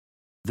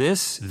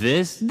This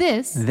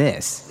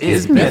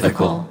is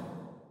mythical.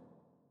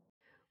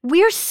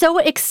 We're so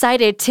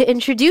excited to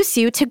introduce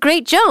you to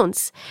Great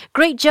Jones.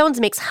 Great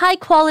Jones makes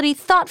high-quality,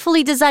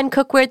 thoughtfully designed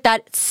cookware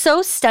that's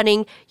so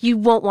stunning you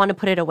won't want to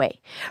put it away.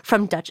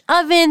 From Dutch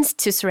ovens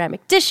to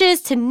ceramic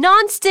dishes to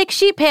non-stick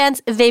sheet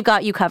pans, they've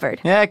got you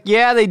covered. Heck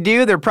yeah, they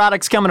do. Their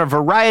products come in a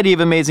variety of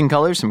amazing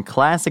colors, from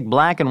classic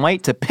black and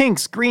white to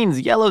pinks, greens,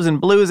 yellows,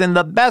 and blues. And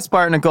the best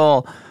part,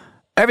 Nicole,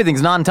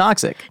 everything's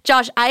non-toxic.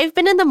 Josh, I've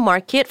been in the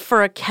market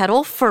for a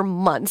kettle for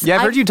months. Yeah,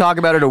 I've heard you talk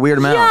about it a weird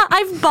amount. Yeah,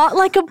 I've bought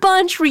like a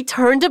bunch,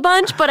 returned a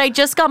bunch, but I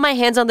just got my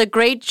hands on the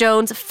Great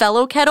Jones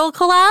Fellow Kettle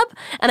collab,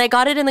 and I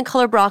got it in the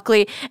color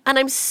broccoli, and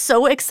I'm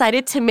so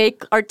excited to make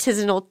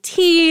artisanal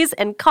teas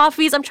and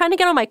coffees. I'm trying to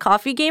get on my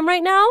coffee game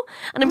right now,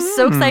 and I'm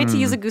so excited to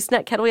use a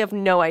gooseneck kettle. You have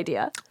no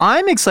idea.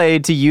 I'm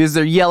excited to use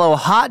their yellow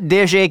hot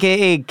dish,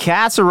 a.k.a.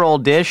 casserole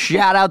dish.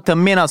 Shout out to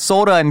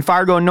Minnesota and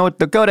Fargo, North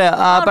Dakota.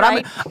 But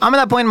right. I'm at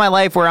that point in my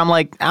life where I'm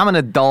like, I'm an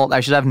adult.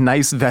 I should have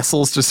nice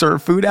vessels to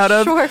serve food out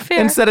of. Sure,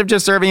 fair. Instead of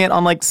just serving it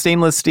on like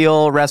stainless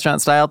steel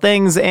restaurant style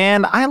things.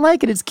 And I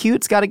like it. It's cute.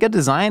 It's got a good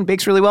design.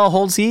 Bakes really well.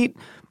 Holds heat.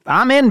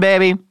 I'm in,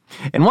 baby.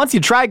 And once you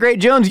try Great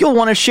Jones, you'll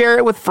want to share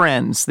it with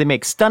friends. They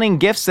make stunning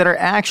gifts that are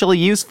actually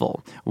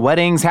useful.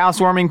 Weddings,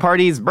 housewarming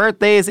parties,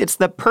 birthdays. It's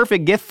the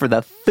perfect gift for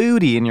the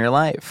foodie in your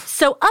life.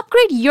 So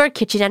upgrade your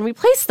kitchen and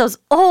replace those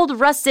old,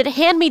 rusted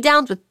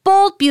hand-me-downs with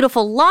bold,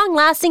 beautiful,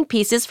 long-lasting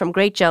pieces from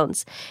Great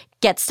Jones.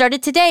 Get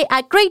started today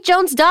at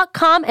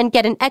greatjones.com and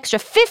get an extra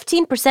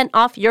 15%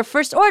 off your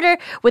first order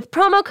with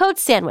promo code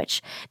SANDWICH.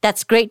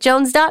 That's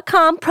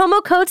greatjones.com,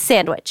 promo code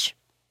SANDWICH.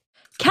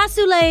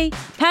 Cassoulet,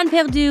 pan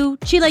perdu,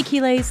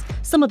 chilaquiles,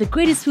 some of the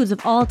greatest foods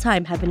of all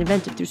time have been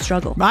invented through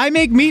struggle. I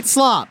make meat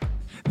slop.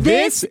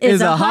 This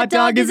is a hot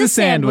dog is a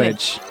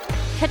sandwich.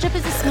 Ketchup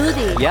is a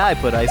smoothie. Yeah, I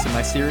put ice in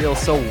my cereal,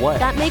 so what?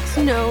 That makes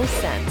no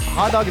sense. A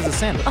hot dog is a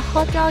sandwich. A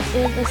hot dog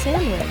is a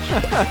sandwich.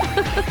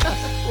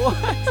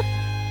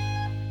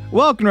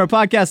 Welcome to our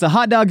podcast, A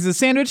Hot Dog is a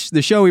Sandwich,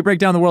 the show we break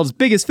down the world's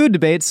biggest food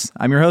debates.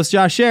 I'm your host,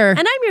 Josh Scherer. And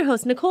I'm your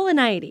host, Nicole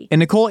Anaidi. And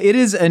Nicole, it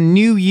is a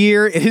new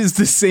year. It is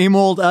the same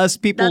old us.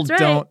 People That's right.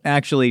 don't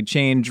actually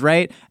change,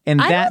 right?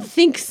 And I don't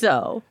think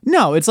so.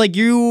 No, it's like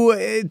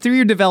you, through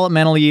your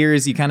developmental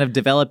years, you kind of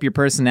develop your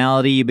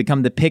personality. You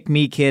become the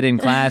pick-me kid in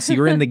class.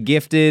 You're in the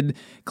gifted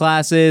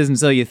classes, and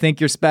so you think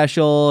you're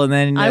special, and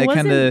then I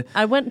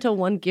went to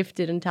one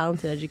gifted and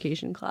talented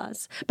education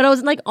class, but I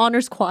was in like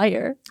honors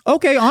choir.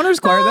 Okay,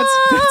 honors choir. That's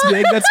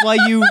big. That's why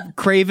you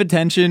crave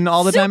attention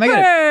all the time. I get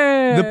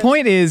it. The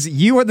point is,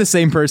 you are the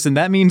same person.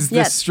 That means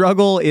the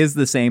struggle is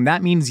the same.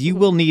 That means you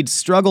will need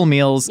struggle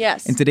meals.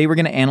 Yes. And today we're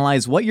going to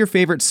analyze what your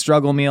favorite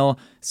struggle meal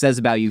says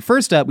about you.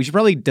 First up, we should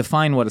probably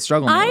define what a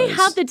struggle meal is.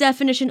 I have the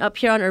definition up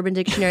here on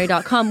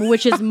UrbanDictionary.com,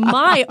 which is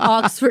my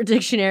Oxford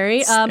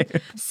dictionary.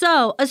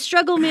 So a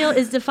struggle meal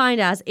is defined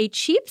as a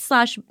cheap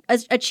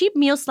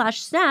meal /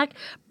 snack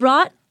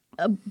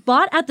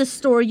bought at the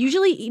store,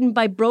 usually eaten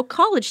by broke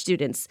college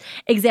students.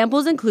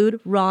 Examples include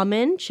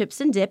ramen,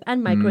 chips and dip,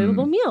 and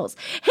microwavable meals.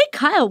 Hey,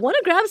 Kyle, want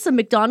to grab some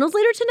McDonald's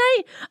later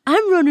tonight?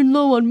 I'm running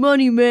low on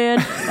money, man.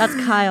 That's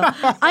Kyle.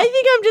 I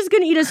think I'm just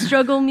going to eat a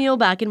struggle meal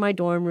back in my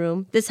dorm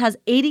room. This has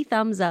 80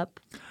 thumbs up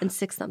and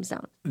 6 thumbs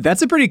down.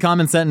 That's a pretty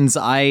common sentence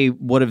I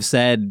would have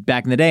said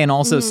back in the day and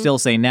also still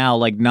say now,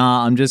 like,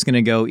 nah, I'm just going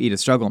to go eat a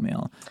struggle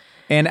meal.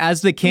 And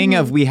as the king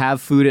of we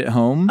have food at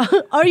home.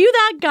 Are you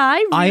that guy,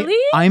 really?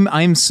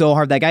 I'm so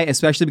hard that guy,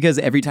 especially because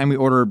every time we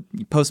order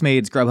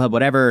Postmates, Grubhub,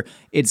 whatever,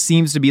 it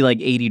seems to be like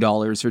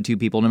 $80 for 2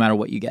 people, no matter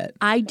what you get.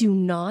 I do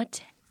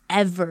not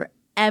ever,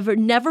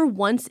 never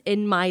once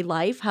in my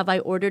life have I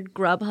ordered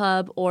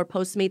Grubhub or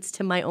Postmates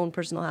to my own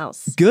personal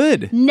house.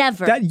 Good.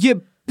 Never.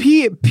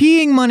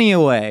 Peeing money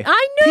away.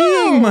 I know.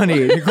 Peeing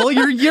money. Nicole,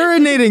 you're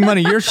urinating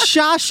money. You're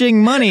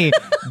shoshing money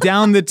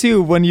down the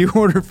tube when you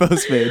order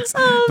Postmates.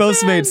 Oh,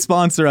 Postmates, man.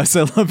 Sponsor us.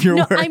 I love your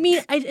work. I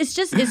mean, it's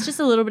just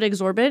a little bit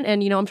exorbitant.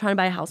 And, I'm trying to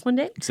buy a house one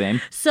day.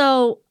 Same.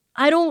 So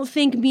I don't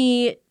think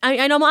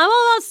I know I'm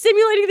all about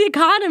stimulating the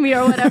economy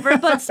or whatever,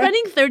 but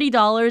spending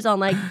 $30 on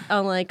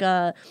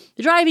the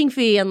driving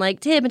fee and like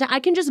tip, and I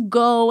can just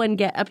go and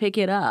pick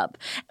it up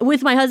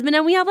with my husband,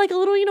 and we have like a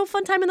little,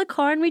 fun time in the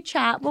car and we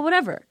chat, but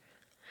whatever.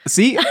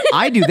 See,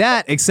 I do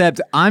that, except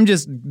I'm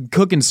just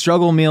cooking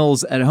struggle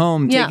meals at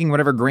home, taking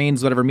whatever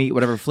grains, whatever meat,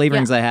 whatever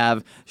flavorings I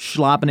have,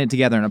 slopping it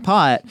together in a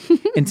pot.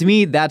 And to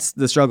me, that's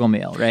the struggle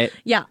meal, right?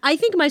 Yeah, I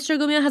think my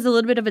struggle meal has a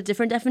little bit of a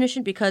different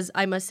definition because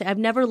I must say I've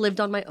never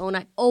lived on my own.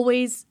 I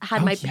always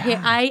had my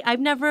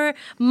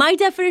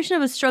definition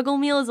of a struggle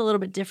meal is a little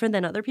bit different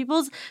than other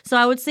people's. So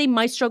I would say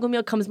my struggle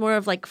meal comes more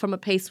of like from a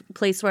place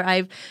where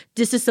I've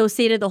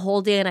disassociated the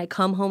whole day and I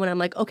come home and I'm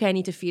like, okay, I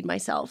need to feed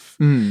myself.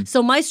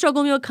 So my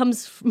struggle meal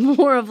comes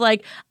more of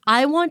like,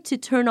 I want to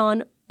turn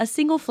on a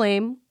single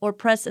flame or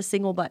press a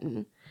single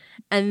button.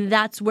 And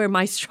that's where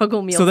my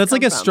struggle meal. So that's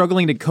like a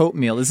struggling to cope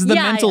meal. This is the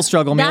mental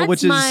struggle meal,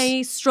 which is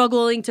my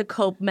struggling to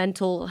cope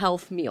mental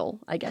health meal,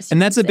 I guess.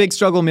 And that's a big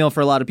struggle meal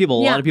for a lot of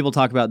people. A lot of people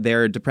talk about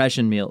their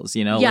depression meals,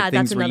 you know, Yeah, like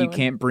things that's where you another one.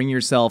 can't bring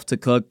yourself to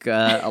cook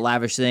a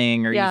lavish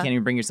thing, or you can't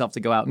even bring yourself to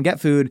go out and get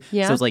food.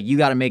 Yeah. So it's like you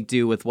got to make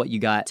do with what you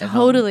got. At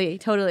home.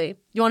 Totally.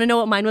 You want to know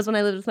what mine was when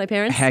I lived with my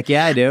parents? Heck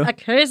yeah, I do. A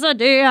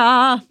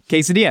quesadilla.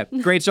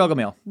 Quesadilla, great struggle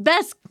meal.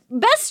 Best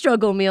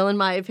struggle meal in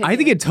my opinion. I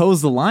think it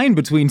toes the line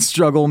between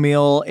struggle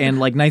meal and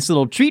like nice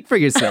little treat for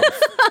yourself.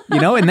 You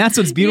know, and that's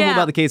what's beautiful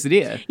about the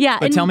quesadilla. Yeah,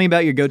 But and tell me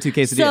about your go-to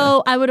quesadilla.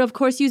 So I would, of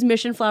course, use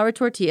Mission Flour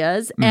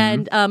tortillas.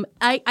 And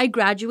I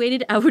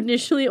graduated. I would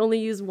initially only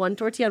use one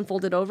tortilla and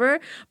fold it over.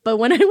 But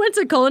when I went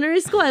to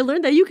culinary school, I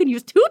learned that you can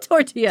use 2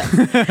 tortillas.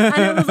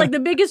 And it was like the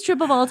biggest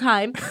trip of all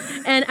time.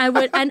 And I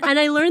would, and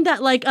I learned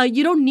that like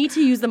you don't need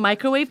to use the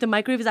microwave. The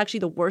microwave is actually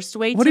the worst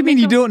way what to do you mean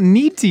make you don't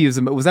need to use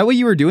them? Was that what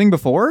you were doing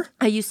before?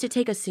 I used to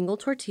take a single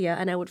tortilla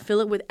and I would fill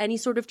it with any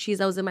sort of cheese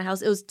that was in my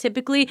house. It was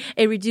typically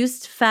a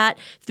reduced fat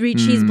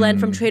 3-cheese blend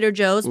from Trader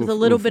Joe's with a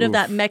little bit of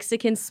that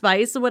Mexican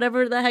spice or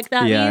whatever the heck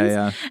that means.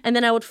 Yeah. And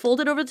then I would fold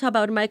it over the top.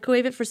 I would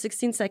microwave it for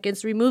 16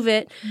 seconds, remove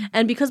it.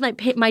 And because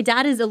my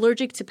dad is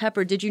allergic to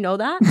pepper, did you know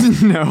that?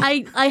 No.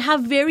 I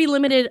have very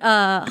limited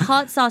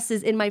hot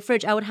sauces in my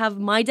fridge. I would have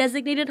my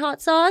designated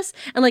hot sauce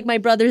and like my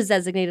brother's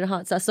designated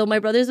hot sauce. So my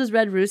brother's was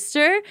Red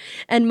Rooster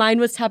and mine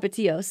was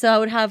Tapatio. So I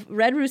would have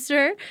Red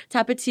Rooster,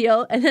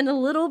 Tapatio, and then a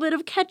little bit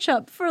of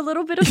ketchup for a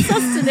little bit of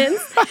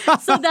sustenance.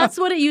 So that's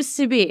what it used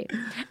to be.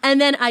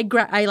 And then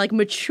I like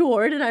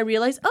matured and I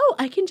realized, oh,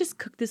 I can just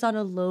cook this on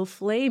a low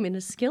flame in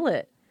a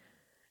skillet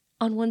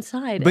on one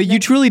side. But you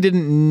truly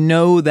didn't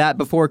know that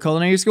before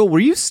culinary school? Were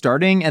you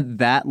starting at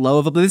that low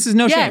of a... This is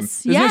no shame.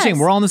 There's no shame.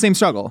 We're all in the same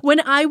struggle.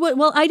 When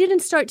I didn't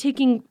start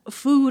taking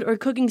food or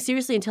cooking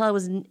seriously until I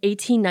was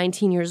 18,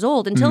 19 years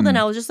old. Until then,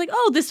 I was just like,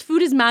 oh, this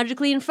food is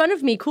magically in front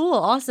of me. Cool,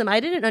 awesome. I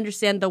didn't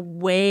understand the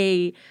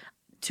way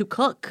to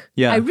cook.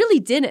 Yeah. I really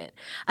didn't.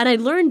 And I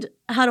learned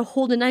how to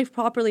hold a knife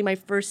properly my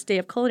first day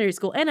of culinary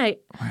school. And I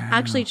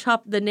actually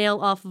chopped the nail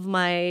off of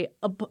my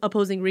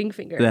opposing ring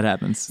finger. That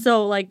happens.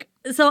 So I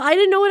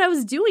didn't know what I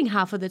was doing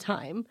half of the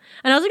time.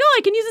 And I was like, oh,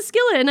 I can use a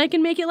skillet and I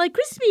can make it like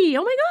crispy.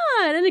 Oh my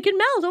God. And it can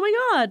melt. Oh my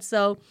God.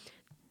 So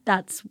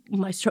that's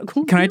my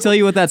struggle. Can I tell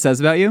you what that says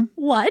about you?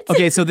 What?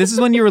 Okay, so this is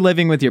when you were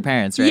living with your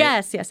parents, right?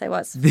 Yes, I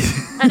was.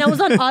 And I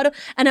was on auto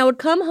and I would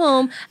come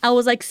home. I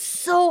was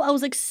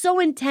so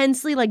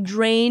intensely like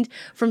drained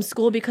from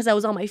school because I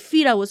was on my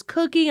feet. I was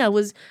cooking. I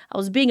was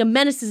being a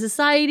menace to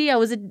society. I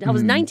was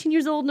 19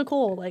 years old,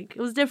 Nicole. Like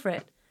it was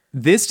different.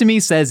 This to me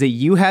says that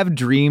you have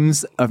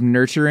dreams of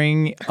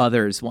nurturing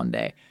others one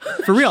day.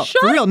 For real.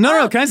 For real.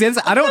 No, can I say this?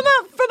 I don't...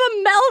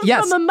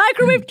 From a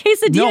microwave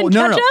quesadilla and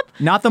ketchup?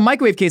 No. Not the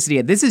microwave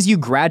quesadilla. This is you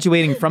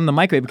graduating from the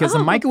microwave because the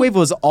microwave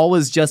was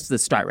always just the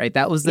start, right?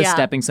 That was the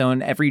stepping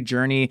stone. Every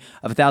journey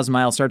of 1,000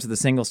 miles starts with a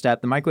single step.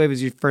 The microwave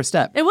is your first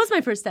step. It was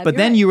my first step. But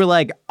then you were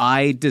like,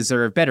 I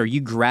deserve better. You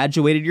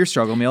graduated your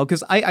struggle meal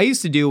because I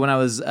used to do when I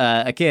was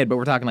a kid, but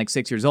we're talking like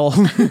 6 years old,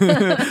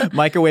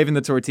 microwaving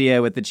the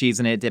tortilla with the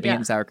cheese in it, dipping it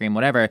in sour cream,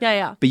 whatever.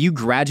 Yeah. But you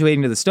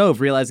graduating to the stove,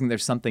 realizing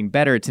there's something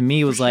better, to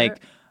me was like,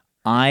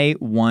 I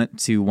want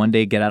to one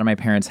day get out of my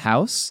parents'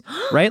 house,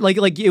 right?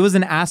 Like it was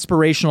an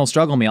aspirational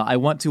struggle meal. I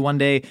want to one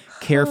day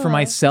care for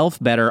myself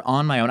better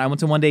on my own. I want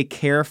to one day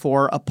care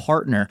for a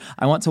partner.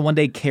 I want to one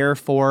day care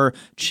for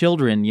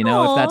children, you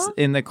know, if that's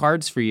in the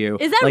cards for you.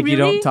 Is that like really? You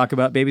don't talk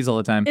about babies all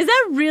the time. Is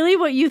that really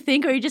what you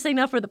think, or are you just saying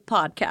that for the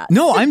podcast?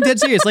 No, I'm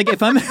dead serious. Like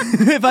if I'm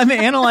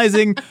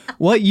analyzing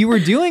what you were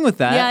doing with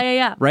that,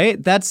 yeah.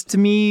 right? That's to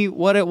me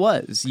what it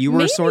was. You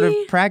were sort of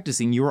Maybe.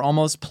 practicing. You were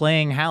almost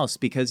playing house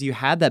because you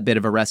had that bit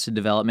of arrested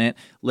development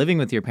living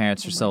with your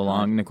parents for so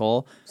long,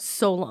 Nicole.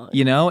 So long.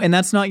 You know, and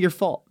that's not your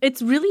fault.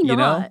 It's really not. You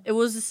know? It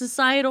was the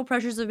societal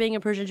pressures of being a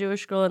Persian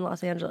Jewish girl in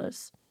Los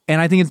Angeles.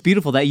 And I think it's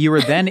beautiful that you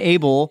were then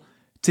able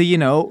to, you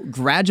know,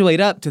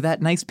 graduate up to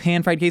that nice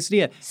pan-fried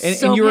quesadilla.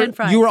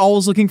 And you were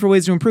always looking for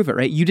ways to improve it,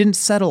 right? You didn't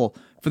settle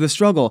for the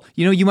struggle.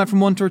 You know, you went from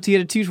 1 tortilla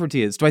to 2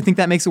 tortillas. Do I think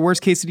that makes a worse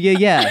quesadilla?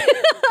 Yeah.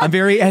 I'm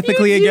very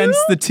ethically against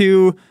the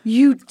 2.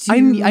 You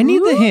do? I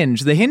need the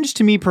hinge. The hinge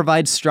to me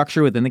provides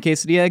structure within the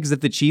quesadilla because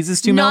if the cheese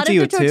is too Not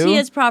melty if the or tortilla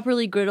is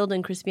properly griddled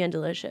and crispy and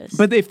delicious.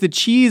 But if the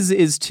cheese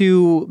is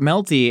too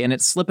melty and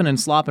it's slipping and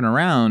slopping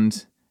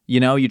around, you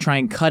know, you try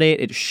and cut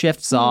it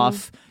shifts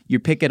off, you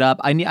pick it up.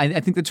 I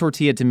think the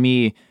tortilla to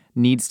me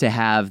needs to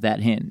have that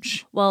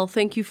hinge. Well,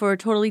 thank you for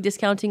totally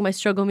discounting my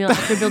struggle meal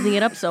after building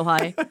it up so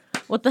high.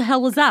 What the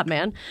hell was that,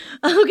 man?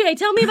 Okay,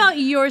 tell me about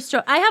your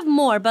struggle. I have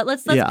more, but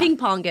let's ping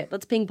pong it.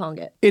 Let's ping pong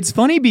it. It's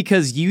funny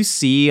because you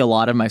see a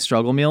lot of my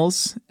struggle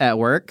meals at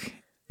work.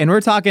 And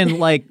we're talking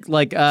like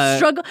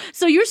struggle.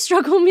 So your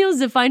struggle meal is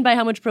defined by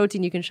how much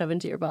protein you can shove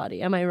into your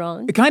body. Am I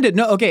wrong? Kind of.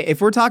 No. Okay.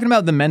 If we're talking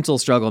about the mental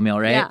struggle meal,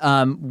 right?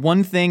 Yeah.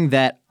 One thing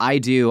that I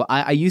do,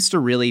 I used to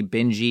really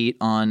binge eat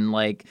on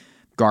like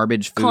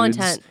garbage foods.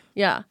 Content.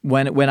 Yeah.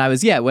 When I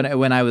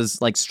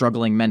was like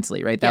struggling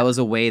mentally, right? That was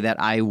a way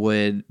that I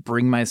would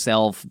bring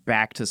myself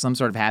back to some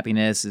sort of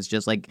happiness, is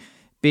just like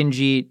binge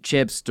eat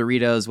chips,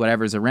 Doritos,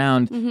 whatever's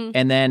around.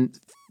 And then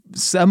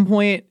some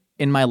point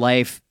in my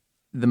life,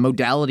 the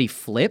modality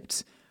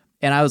flipped.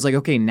 And I was like,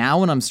 okay, now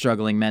when I'm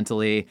struggling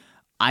mentally,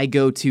 I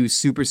go to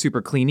super,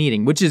 super clean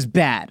eating, which is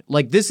bad.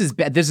 Like, this is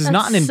bad. This is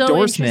not an so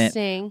endorsement.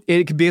 interesting.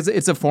 It could be,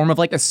 it's a form of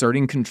like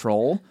asserting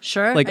control.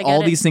 Sure, Like I get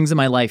all it. these things in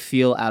my life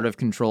feel out of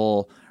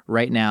control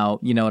right now.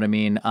 You know what I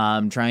mean?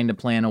 Trying to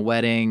plan a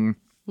wedding,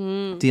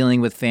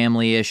 dealing with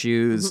family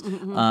issues,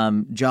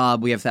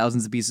 job. We have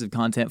thousands of pieces of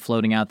content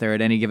floating out there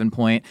at any given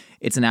point.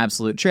 It's an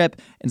absolute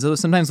trip. And so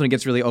sometimes when it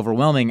gets really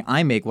overwhelming,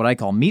 I make what I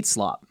call meat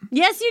slop.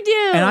 Yes, you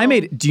do.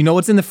 And do you know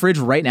what's in the fridge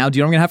right now? Do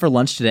you know what I'm going to have for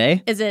lunch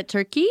today? Is it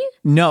turkey?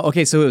 No.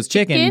 Okay, so it was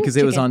chicken because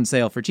it was Chicken. on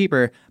sale for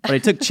cheaper. But I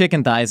took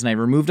chicken thighs and I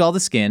removed all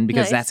the skin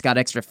because Nice. that's got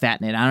extra fat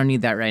in it. I don't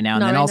need that right now. And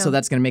Not then right also now.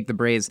 that's going to make the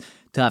braise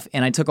tough.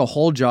 And I took a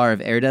whole jar of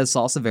Herdez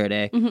salsa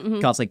verde.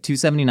 Cost like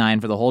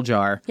 $2.79 for the whole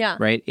jar. Yeah.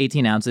 Right?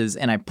 18 ounces.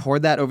 And I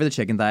poured that over the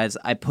chicken thighs.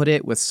 I put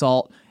it with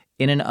salt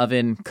in an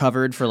oven,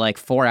 covered for like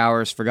 4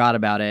 hours, forgot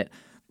about it.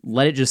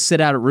 Let it just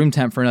sit out at room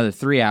temp for another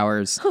 3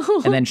 hours,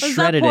 and then Is that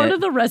shredded part it. of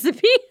the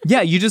recipe?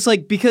 Yeah, you just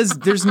like, because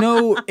there's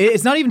no,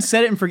 it's not even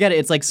set it and forget it.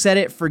 It's like set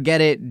it,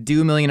 forget it,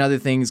 do a million other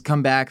things,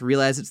 come back,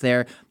 realize it's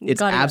there. It's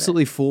Got it.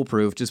 absolutely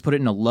foolproof. Just put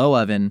it in a low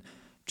oven,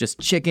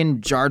 just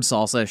chicken, jarred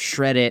salsa,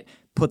 shred it,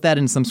 put that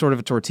in some sort of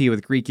a tortilla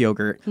with Greek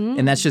yogurt.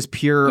 And that's just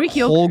pure Greek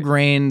whole yogurt.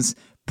 grains,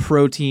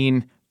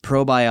 protein,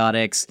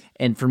 probiotics.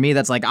 And for me,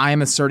 that's like I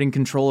am asserting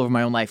control over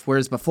my own life.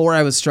 Whereas before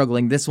I was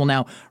struggling, this will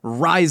now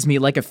rise me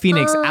like a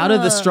phoenix out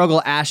of the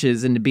struggle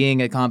ashes into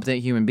being a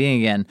competent human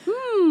being again.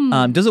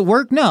 Does it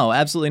work? No,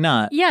 absolutely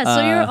not. Yeah,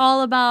 so you're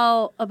all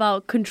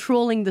about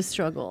controlling the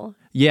struggle.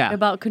 Yeah.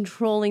 About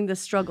controlling the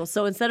struggle.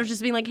 So instead of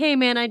just being like, hey,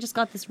 man, I just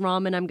got this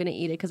ramen, I'm going to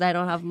eat it because I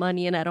don't have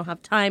money and I don't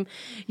have time,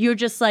 you're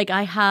just like,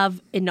 I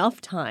have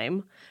enough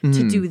time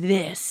to do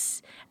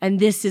this. And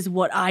this is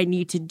what I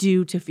need to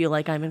do to feel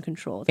like I'm in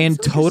control. And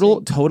That's so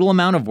total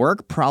amount of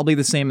work, probably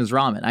the same as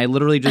ramen. I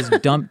literally just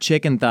dumped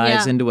chicken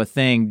thighs Yeah. into a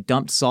thing,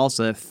 dumped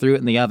salsa, threw it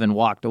in the oven,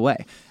 walked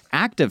away.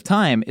 Active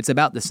time, it's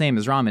about the same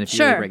as ramen if you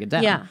really Sure. break it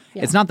down. Yeah.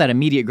 It's not that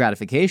immediate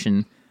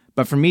gratification,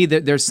 but for me,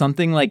 there's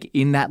something like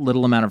in that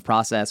little amount of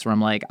process where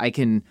I'm like, I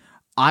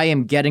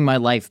am getting my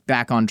life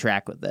back on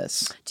track with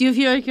this. Do you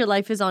feel like your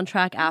life is on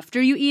track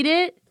after you eat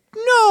it?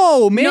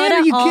 No, man, Not are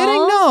at you all?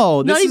 kidding?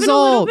 No, this Not is even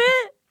all. a little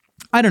bit?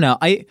 I don't know.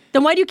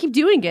 Then why do you keep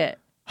doing it?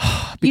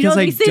 Because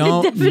they I say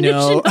don't the definition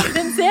know. of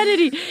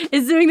insanity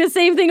is doing the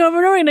same thing over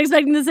and over and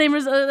expecting the same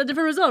a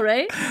different result,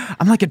 right?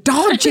 I'm like a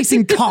dog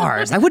chasing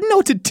cars. I wouldn't know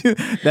what to do.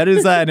 That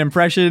is an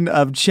impression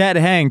of Chet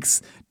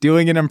Hanks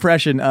doing an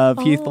impression of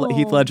Heath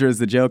Ledger as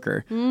the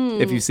Joker.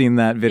 If you've seen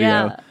that video,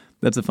 Yeah.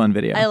 that's a fun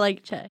video. I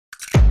like Che.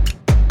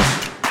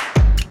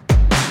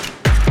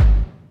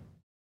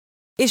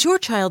 Is your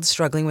child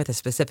struggling with a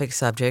specific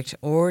subject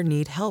or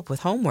need help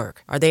with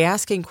homework? Are they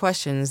asking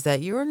questions that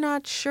you're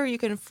not sure you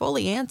can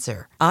fully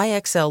answer?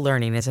 IXL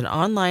Learning is an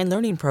online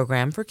learning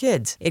program for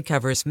kids. It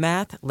covers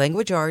math,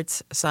 language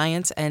arts,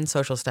 science, and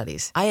social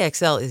studies.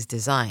 IXL is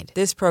designed.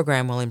 This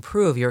program will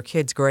improve your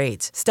kids'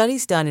 grades.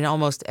 Studies done in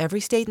almost every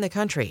state in the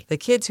country. The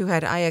kids who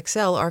had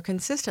IXL are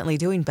consistently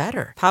doing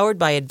better. Powered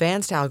by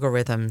advanced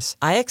algorithms,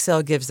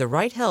 IXL gives the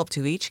right help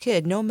to each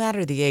kid no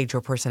matter the age or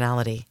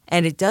personality.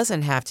 And it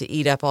doesn't have to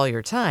eat up all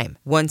your time.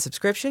 One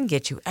subscription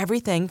gets you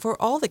everything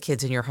for all the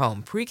kids in your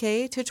home,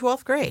 pre-K to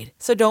 12th grade.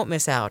 So don't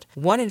miss out.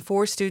 1 in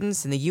 4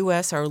 students in the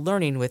U.S. are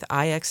learning with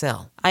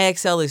IXL.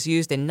 IXL is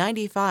used in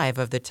 95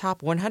 of the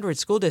top 100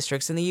 school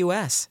districts in the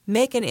U.S.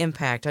 Make an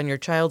impact on your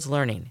child's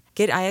learning.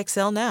 Get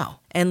IXL now.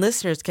 And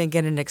listeners can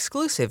get an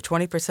exclusive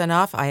 20%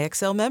 off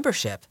IXL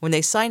membership when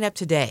they sign up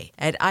today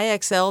at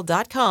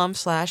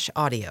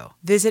IXL.com/audio.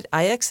 Visit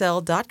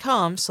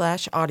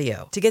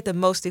IXL.com/audio to get the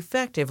most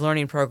effective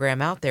learning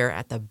program out there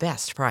at the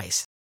best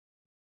price.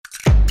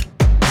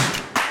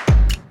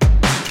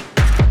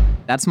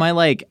 That's my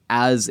like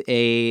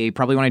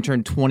probably when I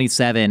turned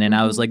 27 and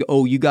I was like,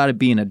 oh, you got to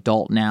be an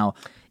adult now.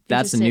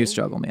 That's a new Interesting.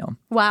 struggle meal.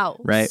 Wow.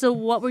 Right. So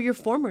what were your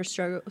former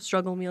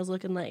struggle meals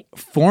looking like?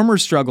 Former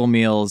struggle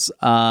meals,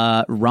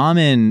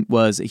 ramen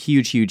was a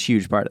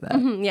huge part of that.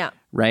 Yeah.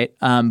 Right.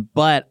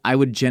 But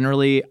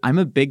I'm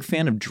a big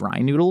fan of dry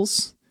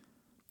noodles.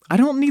 I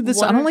don't need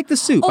this. I don't like the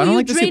soup. Oh, I don't you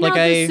like the soup. drain out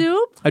the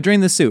soup? I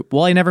drain the soup.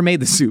 Well, I never made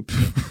the soup.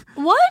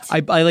 What? I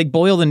like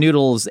boil the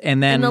noodles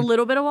and then In a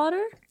little bit of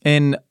water?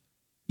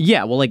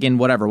 Yeah, well, like in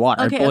whatever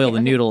water. Okay, I boil okay, the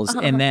okay. noodles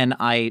and then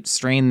I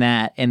strain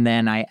that and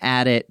then I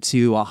add it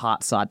to a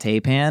hot saute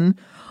pan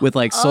with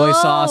like soy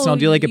sauce and I'll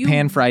do like a you-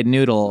 pan fried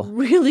noodle.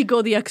 Really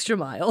go the extra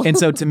mile. And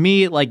so to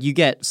me, like you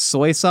get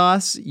soy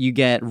sauce, you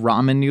get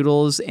ramen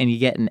noodles, and you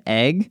get an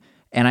egg.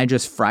 And I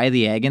just fry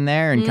the egg in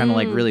there and kind of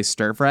like really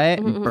stir fry it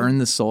and burn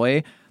the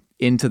soy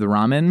into the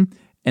ramen.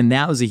 And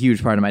that was a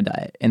huge part of my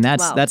diet. And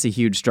that's Wow. that's a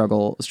huge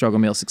struggle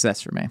meal success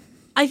for me.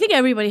 I think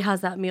everybody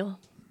has that meal.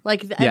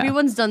 Like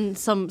everyone's done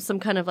some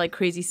kind of like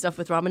crazy stuff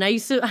with ramen. I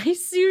used to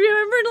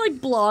remember in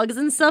like blogs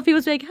and stuff. He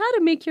was like, "How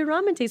to make your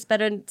ramen taste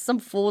better?" And some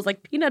fool was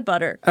like peanut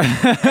butter.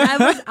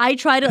 And I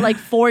tried it like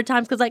 4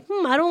 times because like,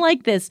 I don't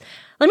like this.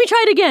 Let me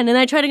try it again. And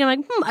I tried it again. I'm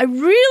like, I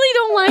really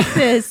don't like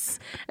this.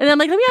 And then I'm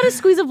like, let me add a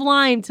squeeze of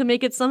lime to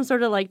make it some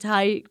sort of like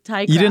Thai.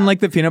 You didn't like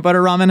the peanut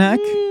butter ramen hack?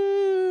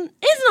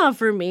 It's not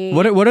for me.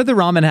 What are the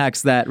ramen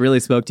hacks that really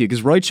spoke to you?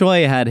 Because Roy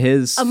Choi had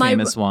his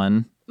famous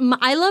one.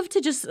 I love to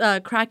just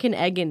crack an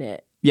egg in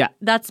it. Yeah.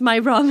 That's my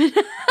ramen.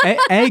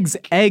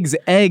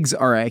 Eggs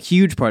are a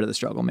huge part of the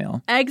struggle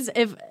meal. Eggs,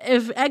 if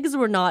eggs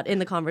were not in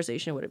the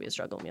conversation, it would be a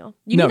struggle meal.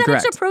 You No, need that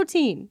correct. extra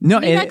protein. No,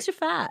 you need extra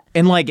fat.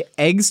 And like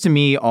eggs to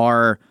me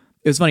are,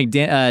 it was funny,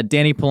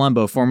 Danny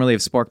Palumbo, formerly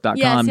of Spork.com,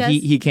 Yes.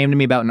 he came to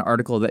me about an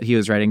article that he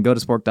was writing. Go to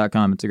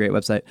Spork.com, it's a great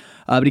website.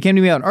 But he came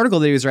to me about an article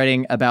that he was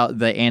writing about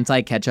the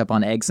anti-ketchup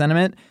on egg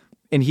sentiment.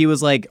 And he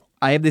was like,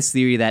 I have this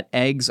theory that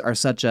eggs are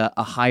such a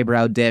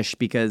highbrow dish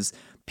because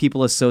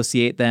people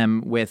associate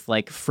them with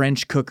like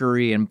French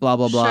cookery and blah,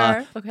 blah, blah.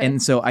 Sure, okay.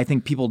 And so I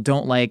think people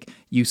don't like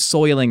you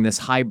soiling this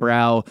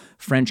highbrow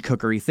French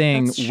cookery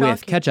thing That's with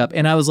shocking. ketchup.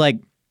 And I was like,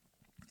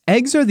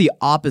 eggs are the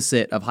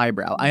opposite of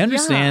highbrow. I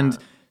understand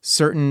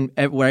certain,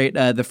 right,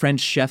 the French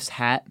chef's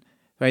hat,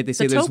 right? They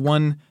say there's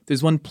one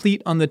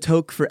pleat on the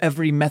toque for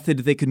every method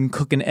they can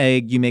cook an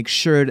egg. You make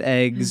shirred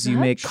eggs, you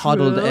make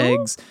coddled true?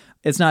 eggs.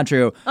 It's not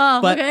true. Oh,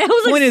 but okay. I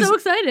was point like is, so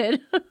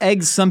excited.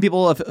 eggs, some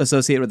people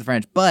associate with the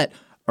French, but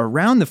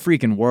around the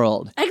freaking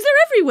world, Eggs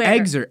are everywhere.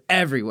 eggs are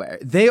everywhere.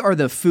 They are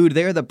the food.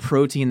 They are the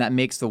protein that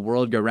makes the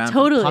world go round.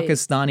 Totally. From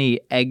Pakistani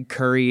egg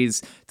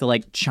curries to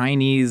like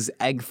Chinese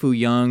egg foo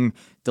young,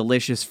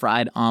 delicious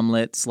fried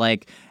omelets.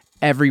 Like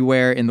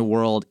everywhere in the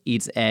world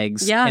eats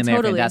eggs. Yeah, and they're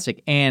totally.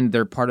 fantastic. And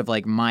they're part of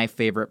like my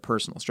favorite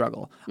personal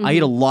struggle. I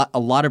eat a lot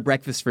of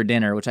breakfast for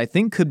dinner, which I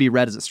think could be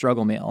read as a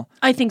struggle meal.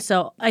 I think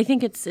so. I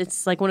think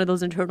it's like one of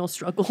those internal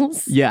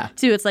struggles. Yeah.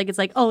 Too. It's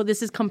like, oh,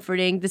 this is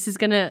comforting. This is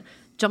gonna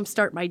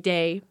jumpstart my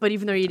day. But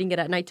even though you're eating it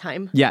at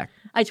nighttime. Yeah.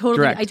 I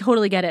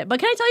totally get it. But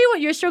can I tell you what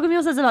your struggle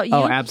meal says about you?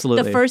 Oh,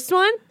 absolutely. The first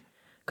one,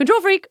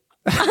 control freak.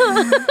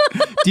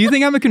 Do you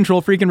think I'm a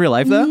control freak in real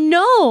life though?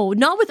 No,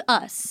 not with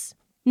us.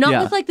 Not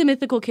Yeah. with like the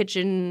Mythical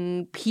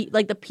Kitchen,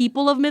 like the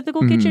people of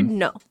Mythical Kitchen.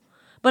 No.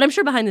 But I'm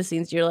sure behind the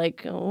scenes you're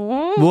like,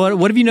 oh,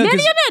 What have you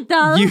noticed?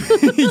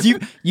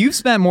 You've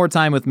spent more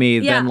time with me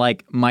Yeah. than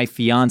like my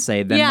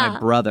fiance, than Yeah. my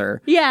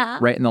brother. yeah.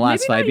 Right, in the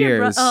last Maybe 5 not your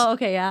years. oh,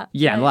 okay, yeah.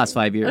 Yeah, in the last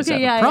 5 years. Okay,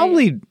 ever. yeah, yeah,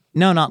 Probably,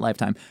 no, not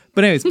lifetime.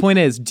 But anyways, point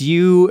is, do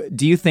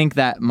you think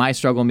that my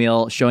struggle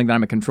meal showing that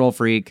I'm a control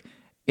freak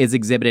is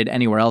exhibited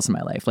anywhere else in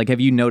my life? Like, have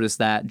you noticed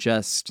that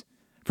just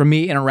from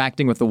me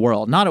interacting with the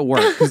world? Not at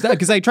work,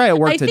 because I try at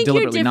work I to think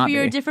deliberately not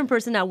you're a be. different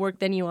person at work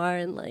than you are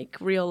in like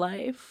real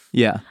life.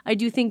 Yeah. I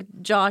do think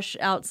Josh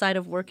outside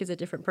of work is a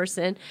different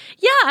person.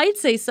 Yeah, I'd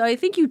say so. I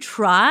think you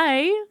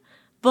try,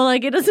 but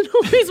like it doesn't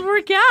always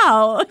work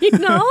out, you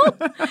know?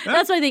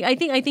 That's what I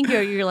think. I think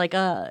you're like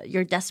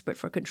you're desperate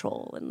for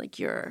control and like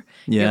you're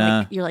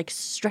like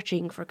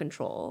stretching for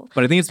control.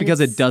 But I think it's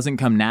because it doesn't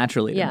come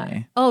naturally Yeah. to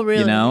me. Oh,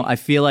 really? You know, I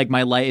feel like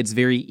my life, it's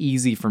very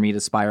easy for me to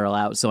spiral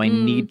out. So I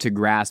Mm. need to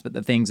grasp at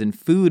the things. And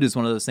food is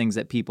one of those things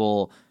that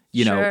people,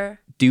 you know, Sure.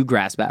 do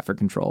grasp at for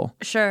control.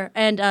 Sure.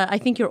 And I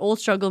think your old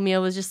struggle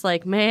meal was just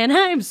like, man,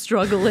 I'm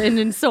struggling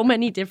in so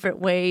many different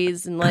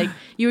ways. And like,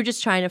 you were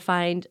just trying to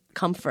find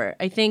comfort.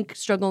 I think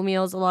struggle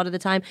meals a lot of the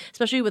time,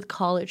 especially with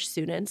college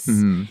students,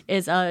 Mm-hmm.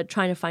 is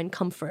trying to find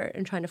comfort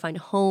and trying to find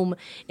home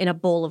in a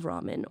bowl of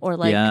ramen or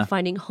like Yeah.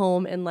 finding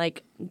home in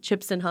like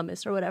chips and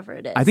hummus or whatever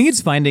it is. I think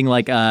it's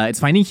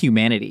finding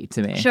humanity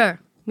to me. Sure.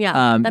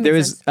 Yeah. that There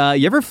makes was, sense.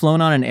 you ever flown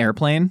on an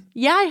airplane?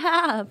 Yeah, I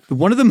have.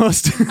 One of the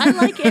most, I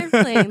like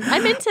airplanes.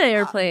 I'm into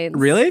airplanes.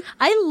 Really?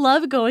 I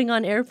love going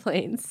on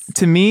airplanes.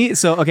 to me,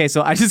 so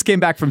I just came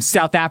back from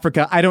South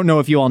Africa. I don't know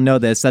if you all know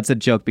this. That's a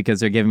joke because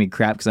they're giving me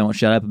crap because I won't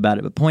shut up about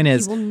it. But point You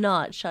is, will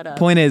not shut up.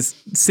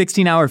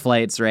 16-hour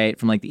flights, right,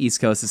 from like the East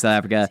Coast to South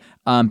Africa.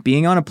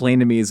 Being on a plane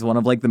to me is one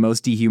of like the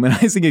most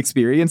dehumanizing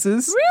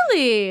experiences.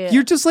 Really?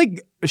 You're just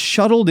like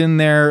shuttled in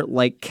there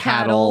like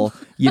cattle,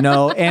 you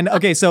know? And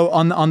okay, so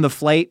on the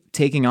flight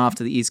taking off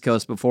to the East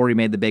Coast before we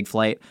made the big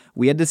flight,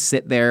 we had to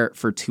sit there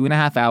for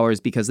 2.5 hours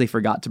because they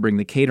forgot to bring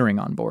the catering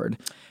on board.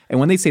 And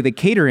when they say the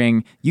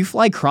catering, you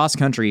fly cross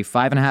country,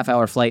 5.5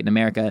 hour flight in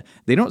America,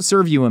 they don't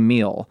serve you a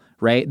meal,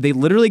 right? They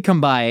literally come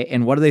by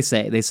and what do they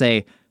say? They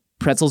say,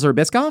 pretzels or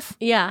Biscoff?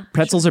 Yeah.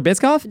 Pretzels or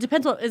Biscoff? It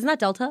depends on, isn't that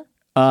Delta?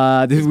 We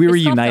were Biscoff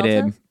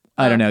United. Delta?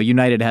 I don't know.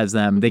 United has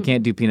them. They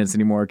can't do peanuts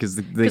anymore because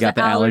they got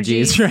the of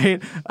allergies,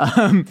 right?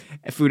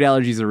 Food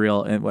allergies are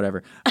real and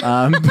whatever.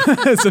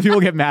 So people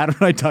get mad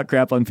when I talk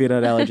crap on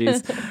peanut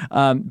allergies.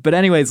 But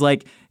anyways,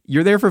 like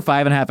you're there for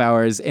 5.5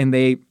 hours and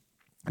they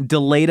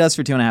delayed us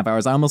for 2.5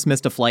 hours. I almost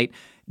missed a flight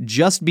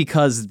just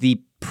because the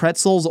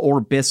pretzels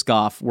or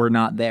Biscoff were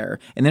not there.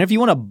 And then if you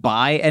want to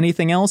buy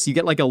anything else, you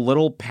get like a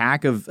little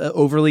pack of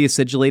overly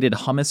acidulated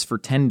hummus for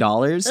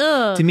 $10.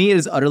 Ugh. To me, it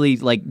is utterly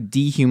like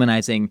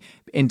dehumanizing.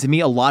 And to me,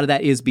 a lot of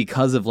that is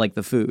because of like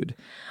the food.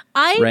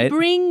 I Right?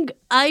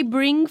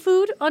 bring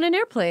food on an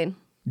airplane.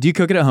 Do you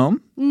cook it at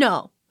home?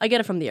 No, I get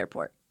it from the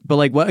airport. But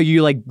like, what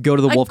you like go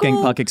to the Wolfgang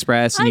go- Puck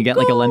Express and you I get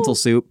like a go- lentil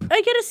soup?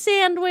 I get a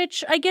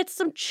sandwich. I get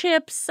some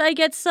chips. I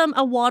get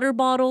a water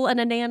bottle and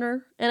a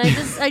nanner, and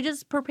I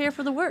just prepare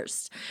for the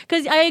worst.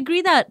 Because I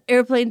agree that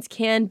airplanes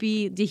can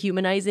be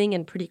dehumanizing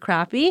and pretty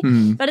crappy,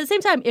 but at the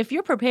same time, if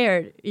you're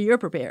prepared, you're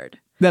prepared.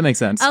 That makes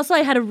sense. Also,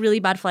 I had a really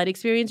bad flight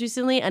experience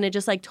recently, and it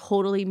just like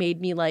totally made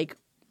me like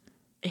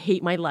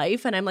hate my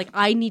life. And I'm like,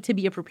 I need to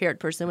be a prepared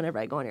person whenever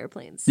I go on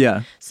airplanes.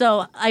 Yeah.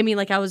 So, I mean,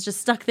 like I was just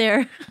stuck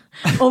there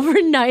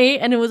overnight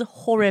and it was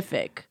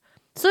horrific.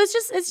 So it's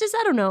just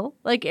I don't know.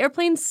 Like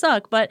airplanes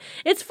suck, but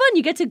it's fun.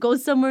 You get to go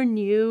somewhere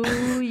new.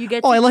 You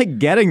get Oh, to, I like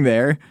getting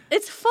there.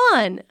 it's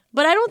fun.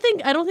 But I don't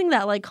think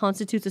that like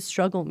constitutes a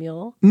struggle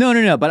meal.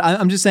 No. But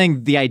I'm just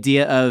saying the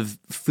idea of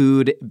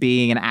food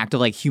being an act of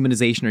like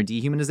humanization or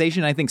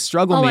dehumanization. I think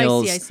struggle Oh,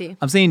 meals. I see.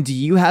 I'm saying, do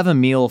you have a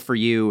meal for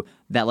you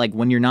that like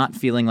when you're not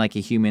feeling like a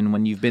human,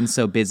 when you've been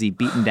so busy,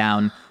 beaten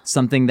down,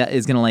 something that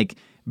is gonna like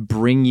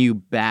bring you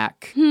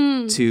back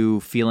to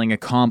feeling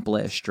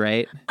accomplished,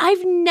 right? Let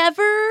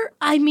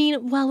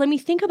me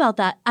think about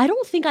that. I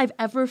don't think I've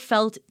ever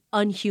felt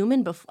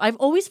unhuman before. I've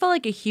always felt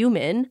like a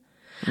human.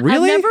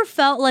 Really? I've never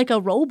felt like a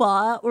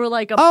robot or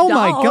like a Oh dog.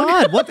 my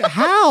God! What?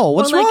 How?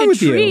 What's like wrong a with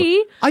tree.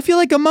 you? I feel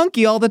like a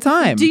monkey all the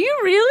time. Do you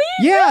really?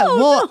 Yeah. No,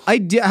 well, no. I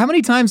do. How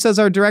many times has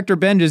our director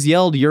Ben just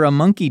yelled, "You're a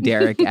monkey,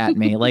 Derek," at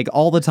me like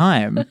all the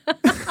time?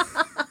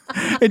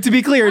 And to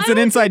be clear, it's an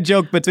inside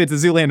joke, but it's a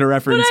Zoolander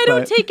reference. But I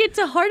don't take it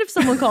to heart if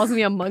someone calls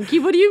me a monkey.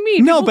 What do you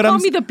mean? No, People but call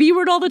I'm me the B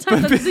word all the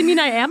time. That doesn't mean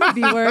I am a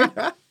B word.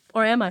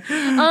 Or am I?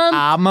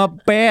 I'm a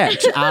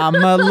bitch.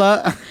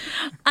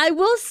 I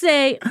will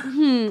say,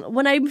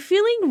 when I'm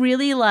feeling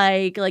really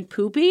like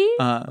poopy,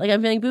 like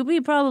I'm feeling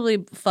poopy,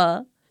 probably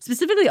pho.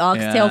 Specifically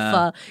oxtail Yeah.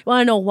 pho. You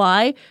want to know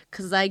why?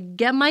 Because I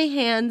get my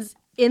hands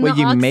in Wait,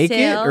 the you oxtail. make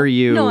it or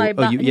you- No, I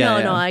oh, you-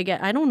 yeah, no, yeah.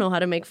 I don't know how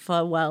to make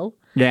pho well.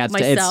 Yeah,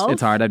 myself.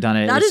 it's hard. I've done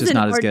it. That It's is just an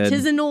not as good.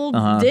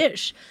 artisanal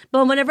dish.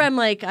 But whenever I'm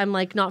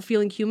like not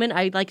feeling human,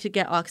 I like to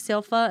get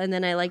oxtail pho, and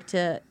then I like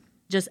to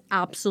just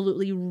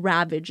absolutely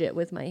ravage it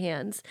with my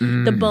hands.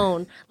 The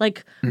bone,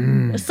 like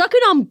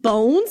sucking on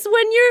bones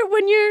when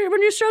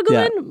you're struggling.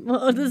 Yeah.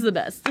 Well, this is the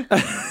best.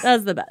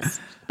 That's the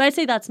best. But I'd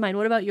say that's mine.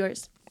 What about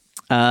yours?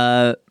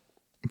 The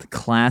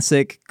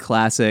classic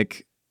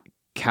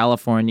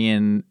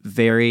Californian,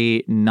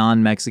 very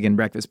non-Mexican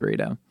breakfast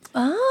burrito.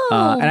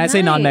 Oh, And I say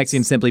nice.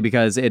 non-Mexican simply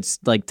because it's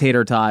like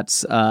tater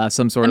tots,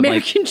 some sort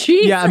American of like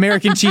cheese. Yeah,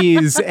 American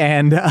cheese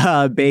and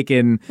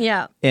bacon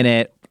Yeah. in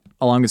it,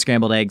 along with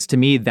scrambled eggs. To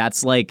me,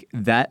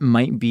 that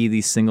might be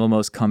the single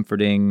most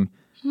comforting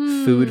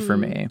food for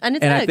me. And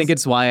it's I eggs. think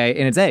it's why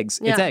and it's eggs.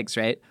 It's Yeah. eggs,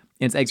 right?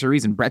 And it's eggs for a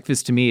reason.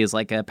 Breakfast to me is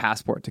like a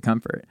passport to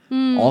comfort.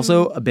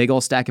 Also, a big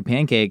old stack of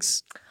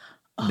pancakes.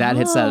 That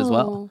hits that as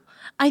well. Oh.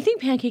 I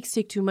think pancakes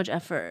take too much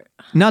effort.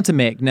 Not to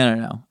make.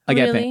 No. I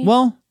get Really?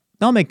 Well,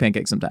 I'll make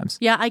pancakes sometimes.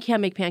 Yeah, I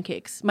can't make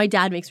pancakes. My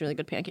dad makes really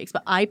good pancakes,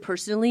 but I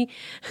personally,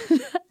 the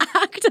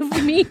act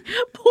of me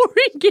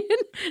pouring in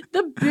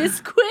the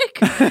Bisquick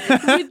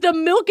with the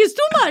milk is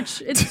too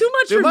much. It's too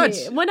much for much.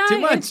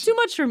 me. It's too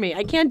much for me.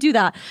 I can't do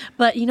that.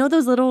 But you know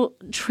those little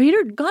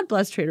God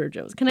bless Trader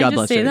Joe's. Can I God just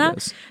bless say Trader that?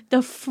 Joe's.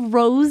 The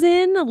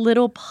frozen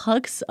little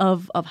pucks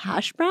of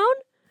hash brown.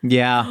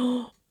 Yeah.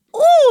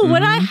 Ooh,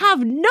 when I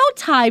have no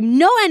time,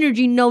 no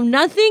energy, no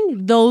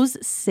nothing, those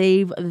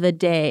save the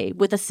day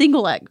with a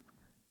single egg.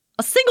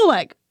 A single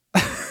egg.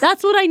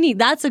 That's what I need.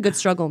 That's a good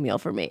struggle meal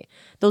for me.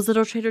 Those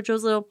little Trader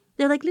Joe's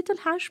they're like little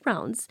hash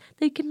browns.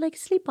 They can like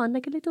sleep on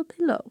like a little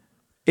pillow.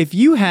 If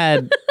you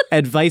had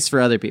advice for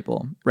other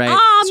people, right?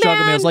 Aw, struggle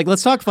man. meals. Like,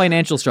 let's talk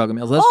financial struggle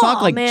meals. Let's talk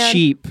Aw, like man.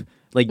 cheap.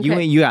 Like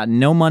Okay. you got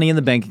no money in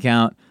the bank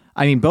account.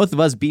 I mean, both of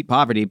us beat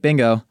poverty.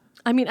 Bingo.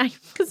 I mean, I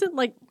wasn't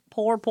like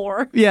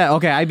poor. Yeah.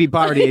 Okay. I beat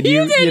poverty, and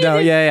you did. know,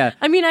 yeah.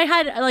 I mean, I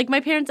had like my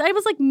parents. I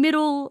was like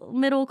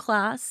middle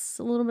class,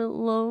 a little bit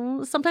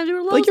low. Sometimes we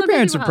were low. Like your sometimes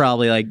parents we are were high.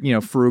 probably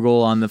like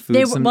frugal on the food.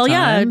 They were, sometimes. well,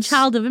 yeah,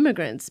 child of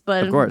immigrants,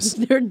 but Of course.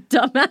 their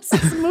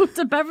dumbasses moved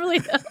to Beverly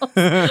Hills,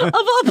 of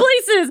all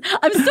places.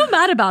 I'm still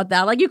mad about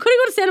that. Like, you couldn't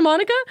go to Santa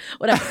Monica?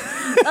 Whatever.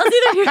 I was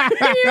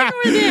either here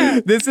or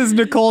there. This is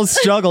Nicole's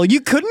struggle.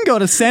 You couldn't go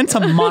to Santa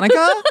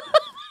Monica.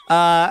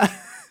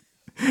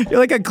 You're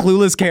like a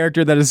clueless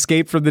character that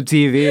escaped from the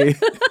TV.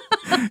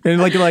 And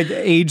like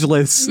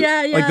ageless,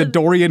 Yeah. like the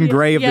Dorian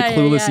Gray of the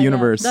clueless yeah.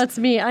 universe. That's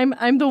me.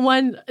 I'm the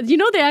one. You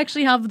know, they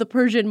actually have the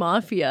Persian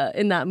mafia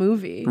in that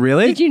movie.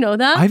 Really? Did you know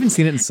that? I haven't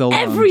seen it in so long.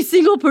 Every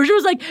single Persian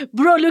was like,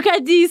 bro, look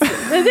at these. And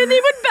then they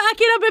would back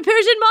it up at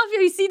Persian Mafia.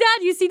 You see that?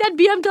 You see that?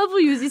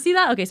 BMWs. You see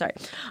that? Okay, sorry.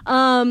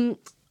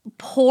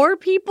 Poor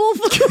people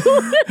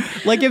food.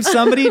 Like if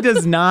somebody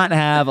does not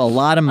have a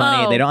lot of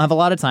money, Oh. they don't have a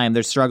lot of time,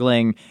 they're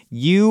struggling.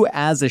 You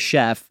as a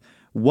chef,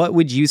 what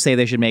would you say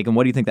they should make, and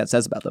what do you think that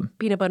says about them?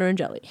 Peanut butter and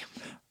jelly.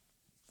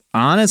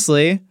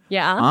 Honestly,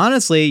 Yeah.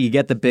 you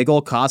get the big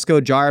old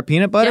Costco jar of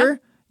peanut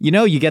butter.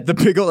 You get the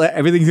big old,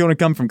 everything's going to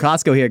come from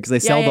Costco here because they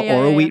sell the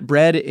Oro wheat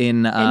bread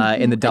in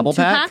the double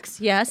pack. Packs,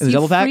 yes. In the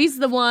double pack? Freeze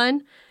the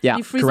one. Yeah,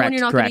 you freeze the one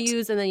you're not going to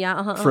use, and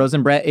then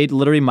frozen bread. It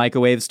literally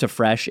microwaves to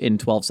fresh in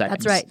 12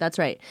 seconds. That's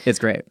right. It's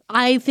great.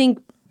 I think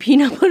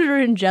peanut butter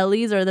and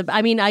jellies are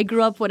I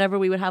grew up whenever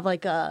we would have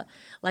what's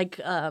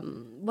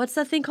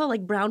that thing called?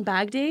 Like brown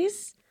bag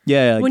days?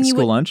 Yeah, like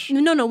school lunch?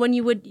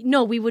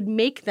 No, we would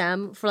make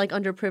them for like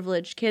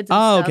underprivileged kids and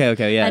stuff.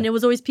 Okay, yeah. And it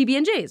was always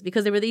PB&Js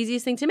because they were the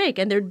easiest thing to make.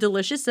 And they're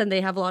delicious and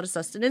they have a lot of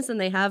sustenance and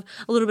they have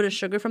a little bit of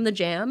sugar from the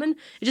jam and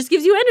it just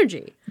gives you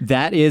energy.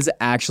 That is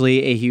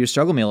actually a huge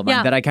struggle meal of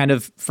mine that I kind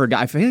of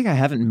forgot. I feel like I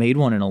haven't made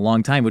one in a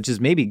long time, which is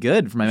maybe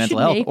good for my mental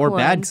health or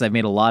bad because I've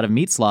made a lot of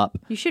meat slop.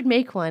 You should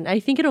make one. I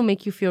think it'll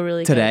make you feel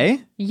really Today?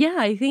 good. Yeah,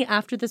 I think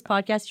after this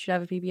podcast, you should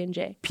have a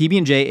PB&J.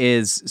 PB&J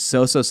is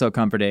so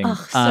comforting.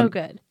 Oh, so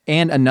good.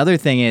 And another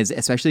thing is,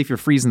 especially if you're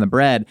freezing the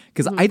bread,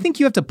 because I think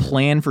you have to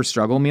plan for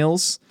struggle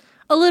meals.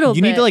 A little bit.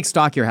 You need to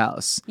stock your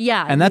house.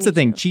 Yeah. And that's the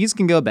thing. Cheese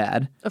can go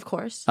bad. Of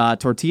course.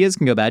 Tortillas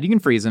can go bad. You can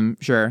freeze them,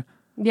 sure.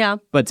 Yeah.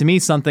 But to me,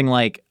 something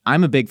like,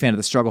 I'm a big fan of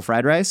the struggle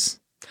fried rice.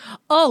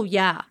 Oh,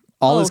 yeah.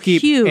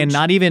 Huge. And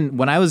not even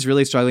when I was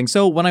really struggling.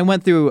 So when I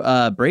went through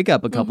a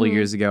breakup a couple of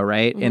years ago,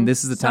 right? And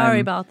this is the time.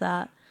 Sorry about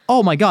that.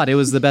 Oh my God, it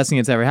was the best thing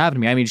that's ever happened to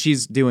me. I mean,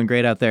 she's doing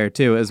great out there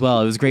too, as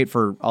well. It was great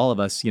for all of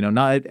us. Thank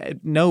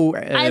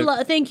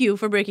you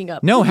for breaking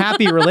up. No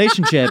happy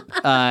relationship,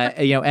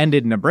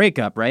 ended in a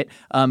breakup, right?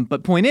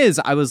 But point is,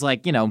 I was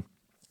like, going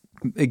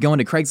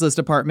to Craigslist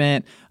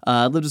apartment,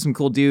 lived with some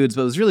cool dudes,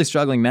 but was really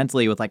struggling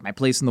mentally with my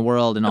place in the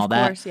world and all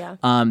that. Of course, yeah.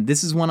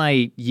 This is when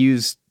I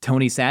used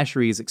Tony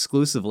Chachere's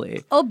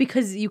exclusively. Oh,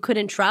 because you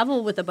couldn't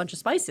travel with a bunch of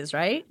spices,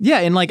 right? Yeah,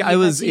 and I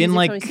was in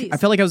I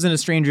felt like I was in a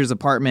stranger's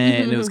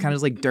apartment and it was kind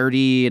of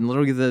dirty and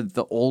literally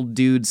the old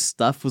dude's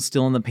stuff was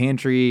still in the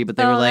pantry, but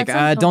they were like,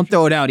 don't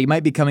throw it out. He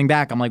might be coming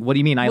back. I'm like, what do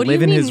you mean? I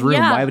live in his room.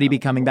 Yeah. Why would he be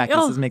coming back? This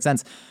doesn't make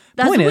sense.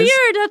 That's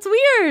weird. That's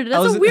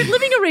a weird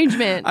living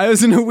arrangement. I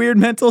was in a weird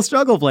mental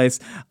struggle place.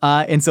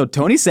 And so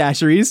Tony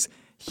Chachere's,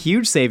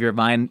 huge savior of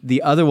mine.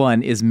 The other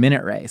one is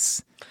Minute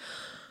Rice.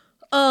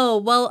 Oh,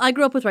 well, I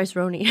grew up with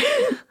Rice-A-Roni.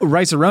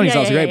 Rice-A-Roni is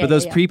also great, but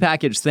those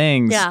prepackaged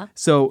things. Yeah.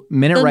 So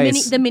Minute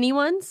Rice. The mini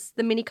ones?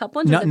 The mini cup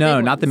ones?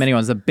 No, not the mini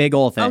ones. The big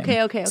old thing.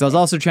 Okay. So I was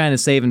also trying to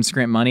save and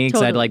scrimp money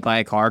because I had to buy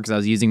a car because I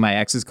was using my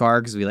ex's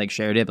car because we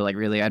shared it, but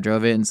really I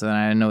drove it and so then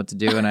I didn't know what to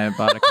do and I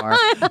bought a car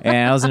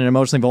and I was in an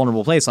emotionally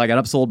vulnerable place. So I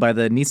got upsold by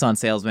the Nissan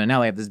salesman and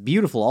now I have this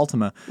beautiful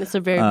Altima. It's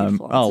a very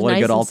beautiful. Oh, what a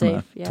good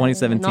Altima.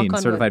 2017,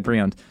 certified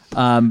pre-owned.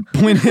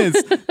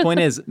 Point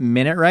is,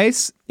 Minute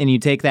Rice, and you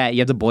take that, you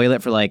have to boil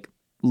it for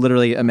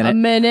literally a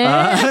minute.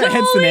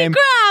 Hence the name.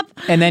 Crap!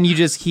 And then you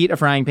just heat a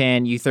frying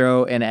pan, you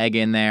throw an egg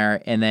in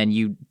there, and then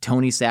you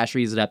Tony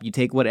Chachere's it up. You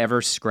take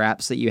whatever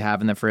scraps that you have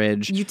in the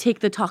fridge. You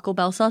take the Taco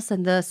Bell sauce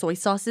and the soy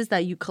sauces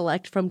that you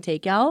collect from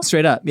takeout.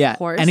 Straight up, yeah. Of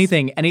course.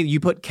 You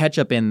put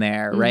ketchup in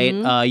there, right?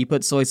 You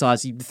put soy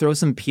sauce, you throw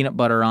some peanut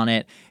butter on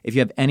it. If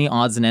you have any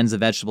odds and ends of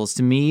vegetables,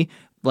 to me,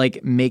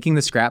 making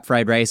the scrap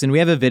fried rice. And we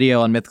have a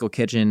video on Mythical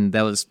Kitchen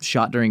that was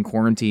shot during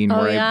quarantine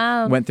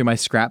I went through my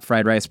scrap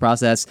fried rice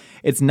process.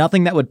 It's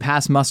nothing that would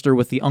pass muster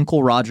with the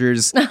Uncle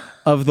Rogers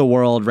of the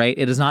world, right?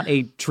 It is not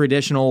a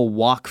traditional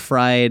wok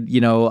fried,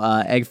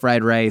 egg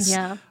fried rice.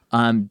 Yeah.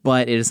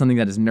 But it is something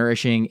that is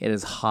nourishing, it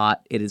is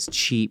hot, it is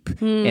cheap,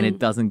 and it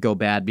doesn't go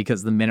bad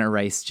because the Minute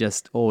Rice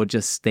it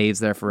just stays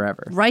there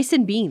forever. Rice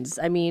and beans,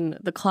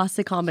 the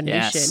classic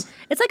combination. Yes.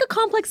 It's like a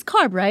complex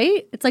carb,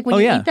 right? It's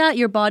when you eat that,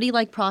 your body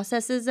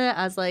processes it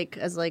as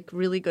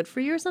really good for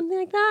you or something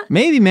like that.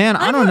 Maybe, man,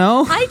 I don't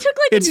know. I took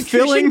a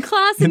nutrition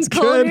class in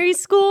culinary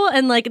school,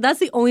 and that's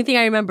the only thing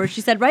I remember.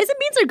 She said rice and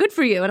beans are good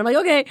for you, and I'm like,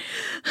 okay.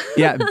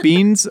 Yeah,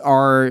 beans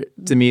are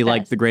to me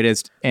the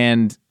greatest,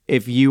 and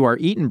if you are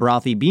eating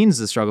brothy beans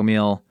as a struggle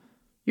meal,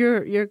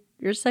 you're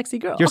a sexy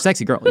girl. You're a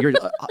sexy girl.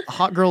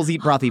 Hot girls eat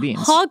brothy beans.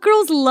 Hot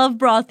girls love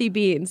brothy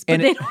beans,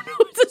 but they don't know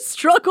it's a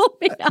struggle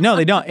meal. No,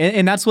 they don't,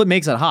 and that's what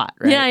makes it hot,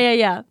 right?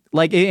 Yeah.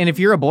 And if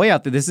you're a boy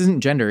out there, this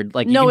isn't gendered.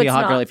 You can be a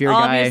hot girl. If you're a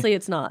guy, obviously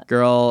it's not.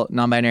 Girl,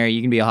 non-binary,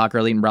 you can be a hot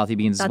girl eating brothy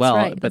beans as well.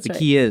 Right, but the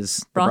key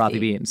is the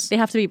brothy beans. They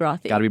have to be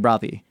brothy. Got to be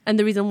brothy. And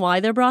the reason why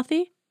they're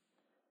brothy?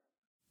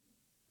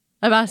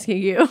 I'm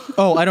asking you.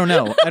 Oh, I don't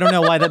know. I don't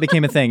know why that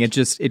became a thing. It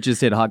just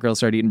hit. Hot girls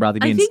started eating brothy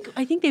beans.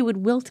 I think they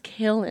would wilt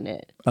kale in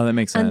it. Oh, that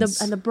makes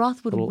sense. And the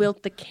broth would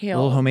wilt the kale. A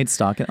little homemade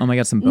stock. Oh my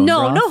God, some bone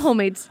broth. No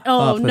homemade.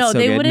 Oh no, so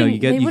they good.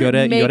 wouldn't. No, you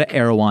go to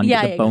Erewhon. You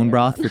get the bone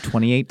broth for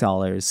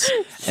 $28,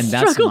 and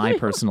that's my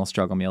personal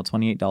struggle meal.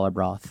 $28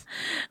 broth.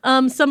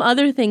 Some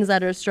other things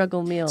that are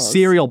struggle meals.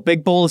 Cereal,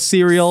 big bowl of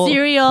cereal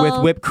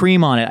with whipped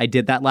cream on it. I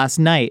did that last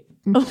night.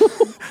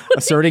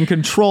 Asserting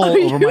control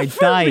over my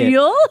diet.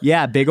 Real?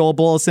 Yeah, big old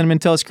bowl of Cinnamon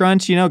Toast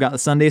Crunch. Got the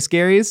Sunday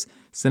Scaries.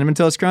 Cinnamon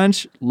Toast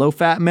Crunch,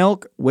 low-fat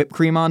milk, whipped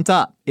cream on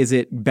top. Is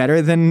it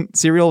better than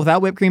cereal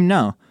without whipped cream?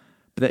 No.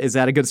 But is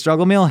that a good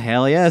struggle meal?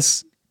 Hell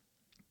yes.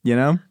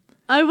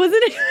 I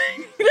wasn't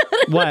expecting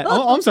that. What?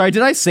 Oh, I'm sorry.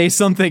 Did I say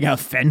something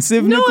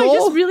offensive, Nicole? No, I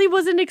just really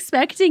wasn't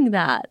expecting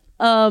that.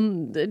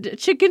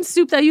 chicken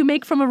soup that you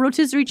make from a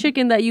rotisserie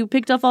chicken that you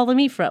picked off all the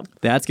meat from.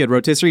 That's good.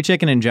 Rotisserie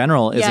chicken in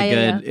general is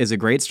Yeah, is a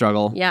great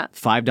struggle. Yeah.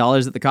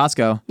 $5 at the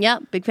Costco. Yeah,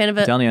 big fan of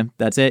it. I'm telling you,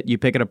 that's it. You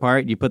pick it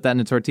apart, you put that in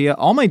a tortilla.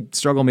 All my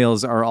struggle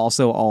meals are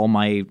also all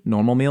my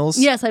normal meals.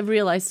 Yes, I've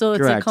realized. So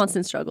it's Correct. a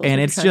constant struggle.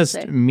 And is it's what you're just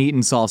trying to say. meat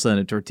and salsa in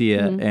a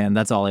tortilla, and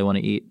that's all I want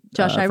to eat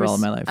Josh, for all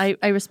of my life.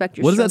 I respect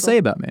your What does that say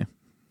struggle. about me?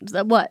 Is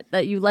that what?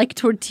 That you like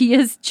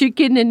tortillas,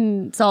 chicken,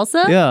 and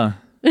salsa? Yeah.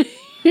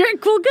 You're a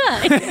cool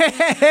guy.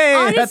 Hey,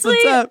 Honestly, that's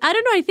what's up. I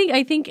don't know.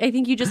 I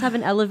think you just have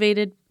an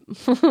elevated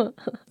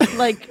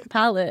like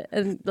palate,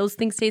 and those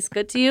things taste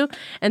good to you,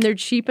 and they're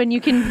cheap, and you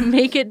can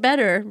make it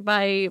better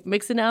by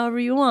mixing however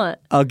you want.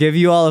 I'll give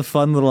you all a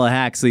fun little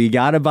hack. So you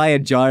got to buy a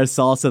jar of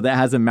salsa that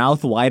has a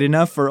mouth wide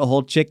enough for a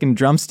whole chicken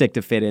drumstick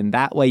to fit in.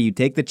 That way you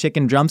take the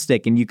chicken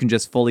drumstick and you can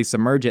just fully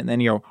submerge it, and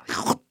then you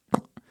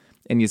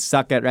and you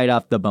suck it right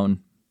off the bone.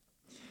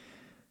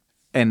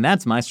 And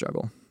that's my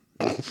struggle.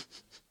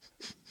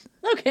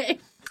 Okay.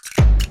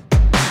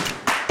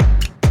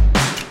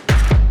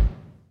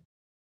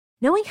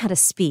 Knowing how to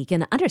speak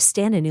and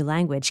understand a new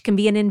language can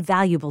be an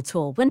invaluable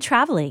tool when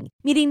traveling,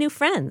 meeting new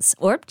friends,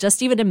 or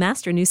just even to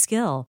master a new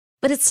skill.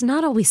 But it's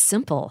not always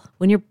simple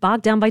when you're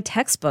bogged down by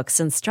textbooks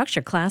and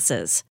structured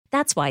classes.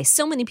 That's why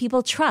so many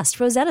people trust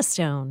Rosetta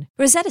Stone.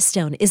 Rosetta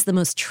Stone is the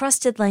most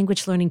trusted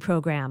language learning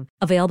program,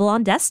 available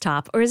on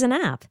desktop or as an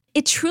app.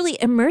 It truly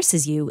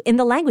immerses you in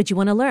the language you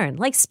want to learn,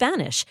 like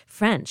Spanish,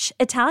 French,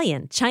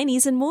 Italian,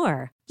 Chinese, and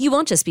more. You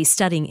won't just be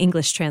studying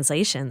English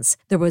translations.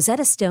 The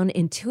Rosetta Stone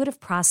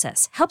intuitive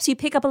process helps you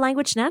pick up a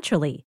language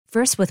naturally,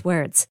 first with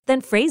words,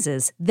 then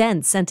phrases,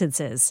 then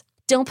sentences.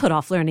 Don't put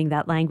off learning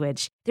that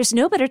language. There's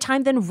no better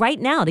time than right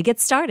now to get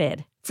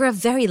started. For a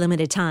very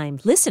limited time,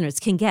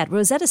 listeners can get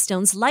Rosetta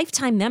Stone's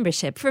lifetime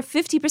membership for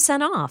 50%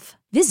 off.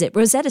 Visit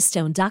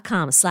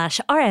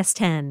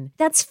rosettastone.com/rs10.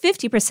 That's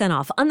 50%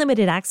 off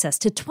unlimited access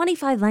to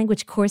 25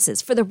 language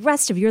courses for the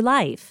rest of your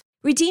life.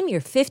 Redeem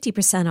your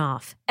 50%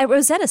 off at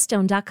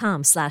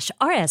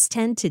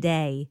rosettastone.com/rs10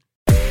 today.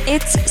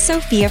 It's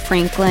Sophia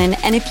Franklin,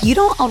 and if you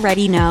don't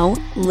already know,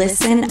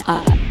 listen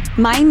up.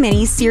 My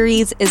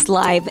mini-series is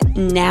live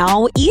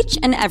now each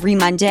and every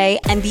Monday,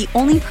 and the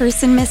only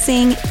person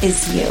missing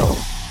is you.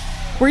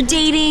 We're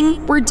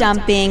dating, we're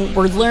dumping,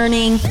 we're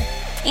learning,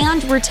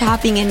 and we're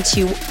tapping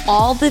into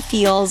all the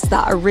feels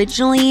that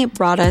originally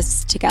brought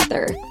us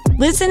together.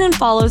 Listen and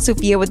follow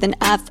Sophia with an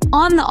F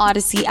on the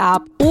Odyssey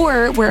app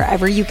or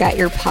wherever you get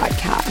your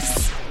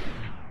podcasts.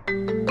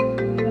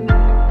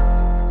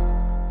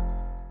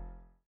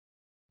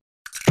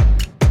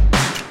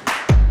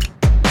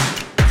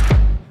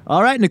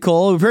 All right,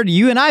 Nicole, we've heard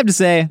you and I have to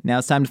say. Now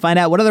it's time to find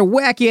out what other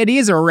wacky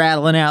ideas are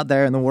rattling out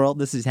there in the world.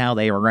 This is how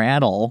they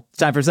rattle. It's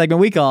time for a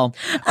segment we call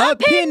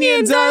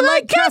Opinions Are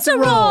Like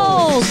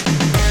Casseroles.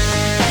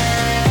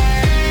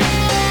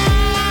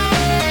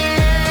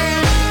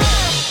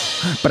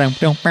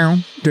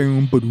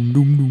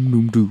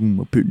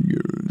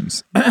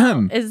 Opinions.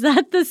 Is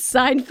that the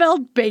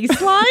Seinfeld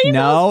bass line?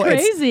 No, That's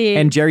crazy.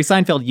 and Jerry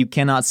Seinfeld, you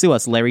cannot sue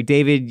us. Larry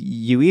David,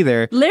 you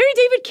either. Larry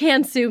David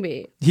can sue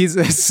me. He's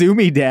sue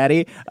me,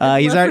 daddy.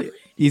 He's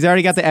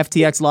already got the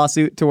FTX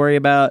lawsuit to worry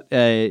about.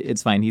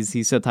 It's fine.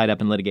 He's so tied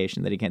up in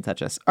litigation that he can't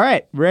touch us. All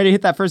right, ready to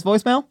hit that first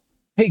voicemail?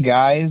 Hey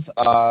guys,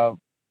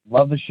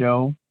 love the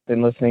show.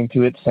 Been listening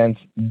to it since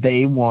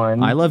day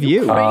one. I love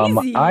you.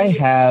 Crazy. I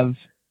have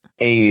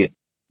a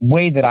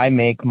way that I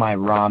make my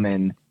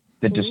ramen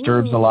that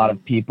disturbs a lot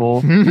of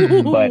people,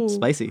 but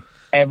Spicy.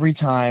 every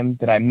time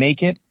that I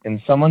make it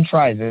and someone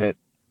tries it,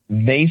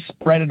 they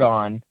spread it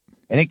on,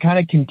 and it kind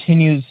of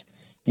continues.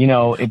 You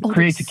know, it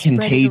creates a spread it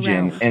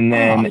contagion, around. and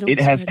then Don't it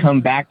has spread it come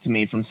around. back to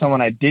me from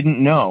someone I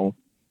didn't know.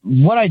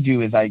 What I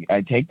do is I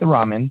take the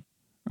ramen,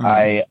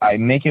 I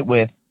make it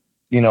with,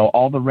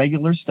 all the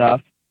regular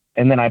stuff,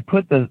 and then I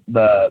put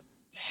the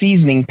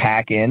seasoning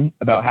pack in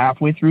about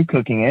halfway through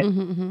cooking it,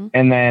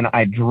 and then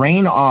I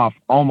drain off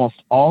almost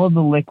all of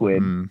the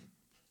liquid.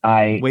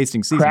 I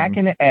Wasting seasoning. crack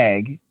an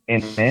egg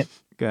in it,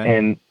 Okay.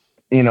 and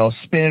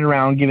spin it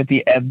around, give it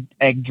the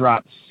egg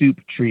drop soup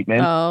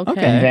treatment. Oh, okay.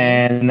 Okay. And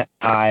then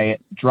I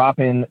drop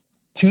in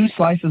 2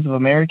 slices of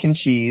American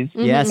cheese,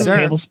 Yes, a sir.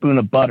 tablespoon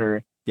of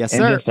butter, Yes,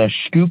 and sir. just a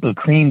scoop of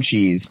cream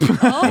cheese,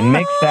 and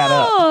mix that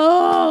up.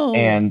 Oh.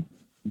 And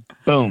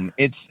boom,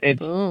 it's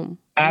Boom.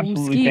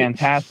 absolutely Boom-ski.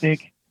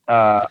 fantastic.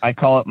 I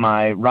call it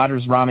my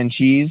Rodder's Ramen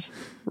Cheese.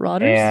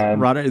 Rodders?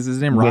 And Roddy, is his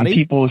name when Roddy?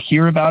 people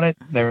hear about it,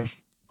 they're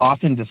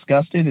often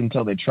disgusted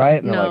until they try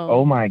it, and they're No. like,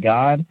 "Oh my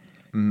god,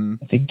 I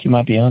think you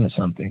might be onto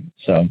something."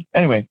 So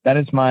anyway, that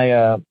is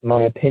my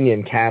my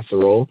opinion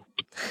casserole.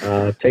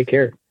 Take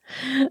care.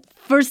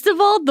 First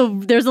of all,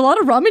 there's a lot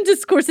of ramen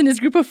discourse in his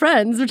group of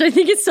friends, which I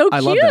think is so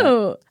I cute. love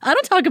that. I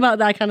don't talk about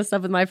that kind of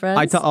stuff with my friends.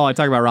 I talk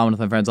about ramen with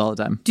my friends all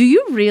the time. Do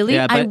you really?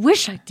 Yeah, I but-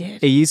 wish I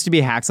did. It used to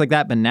be hacks like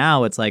that, but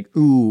now it's like,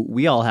 ooh,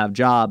 we all have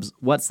jobs.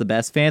 What's the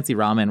best fancy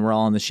ramen? We're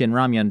all on the Shin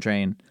Ramyun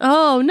train.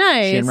 Oh,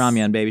 nice. Shin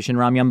Ramyun, baby. Shin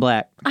Ramyun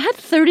Black. I had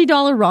 $30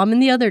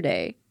 ramen the other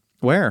day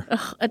Where?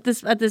 at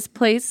this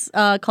place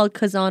called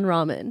Kazan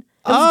Ramen.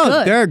 was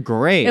good. They're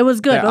great. It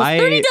was good. It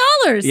was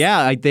 $30.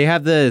 Yeah, they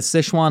have the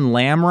Sichuan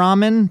lamb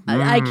ramen.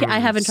 I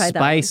haven't tried that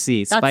one.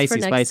 Spicy. That's for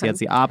next Spicy. time. That's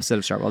the opposite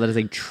of struggle. That is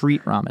a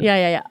treat ramen.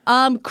 Yeah.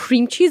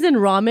 Cream cheese and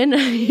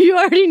ramen. You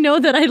already know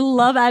that I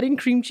love adding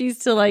cream cheese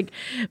to like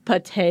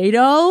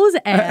potatoes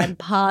and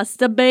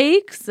pasta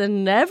bakes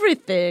and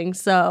everything.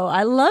 So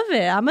I love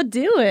it. I'm gonna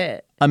do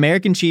it.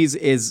 American cheese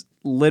is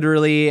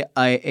literally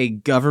a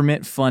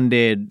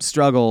government-funded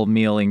struggle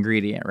meal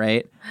ingredient,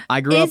 right?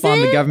 I grew up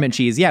on the government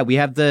cheese. Yeah, we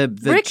have the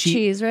brick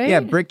cheese, right? Yeah,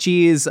 brick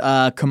cheese,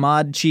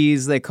 commod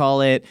cheese, they call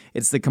it.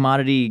 It's the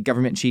commodity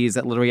government cheese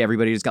that literally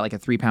everybody just got like a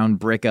 3-pound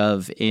brick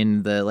of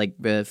in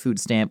the food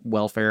stamp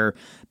welfare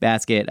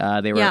basket.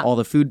 They were all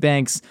the food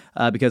banks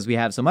because we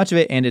have so much of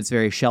it, and it's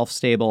very shelf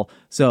stable.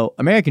 So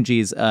American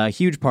cheese, a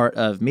huge part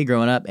of me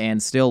growing up,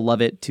 and still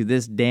love it to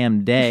this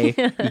damn day.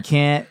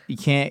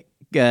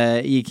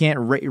 You can't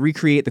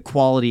recreate the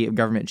quality of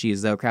government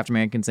cheese, though. Kraft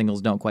American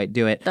singles don't quite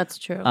do it. That's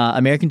true.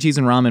 American cheese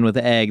and ramen with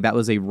egg, that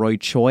was a Roy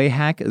Choi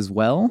hack as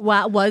well.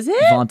 Wow, was it?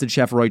 Vaunted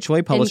chef Roy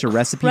Choi published a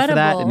recipe for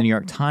that in the New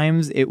York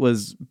Times. It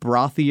was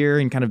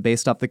brothier and kind of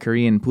based off the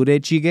Korean pure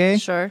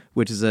jjigae,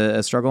 which is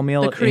a struggle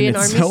meal. The Korean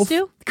army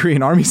stew?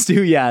 Korean army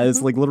stew, yeah.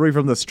 It's like literally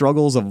from the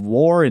struggles of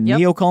war and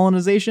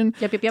neo-colonization.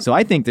 Yep. So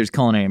I think there's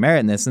culinary merit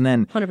in this. And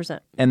then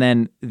 100%. And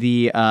then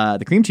the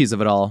cream cheese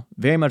of it all,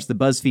 very much the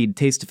BuzzFeed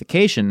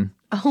tastification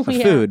of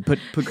food. Put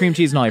cream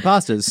cheese in all your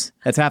pastas.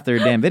 That's half their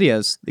damn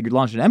videos. They could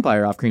launch an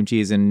empire off cream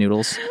cheese and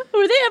noodles.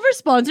 Were they ever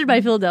sponsored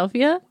by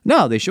Philadelphia?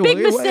 No, they should. Big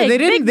mistake. They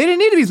didn't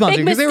need to be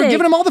sponsored because they were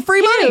giving them all the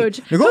free money.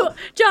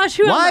 Josh,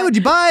 who am I? Why would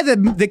you buy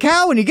the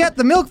cow when you get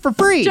the milk for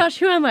free? Josh,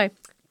 who am I?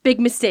 Big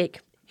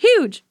mistake.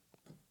 Huge.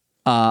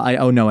 I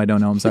don't know.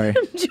 I'm sorry.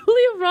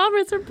 Julia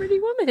Roberts, or Pretty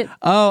Woman.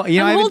 Oh,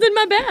 I'm holding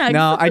my bag.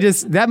 No, when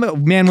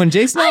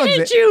Jason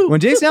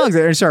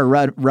Alexander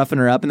started roughing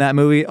her up in that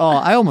movie,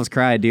 I almost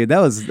cried, dude.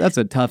 That's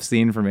a tough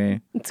scene for me.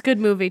 It's a good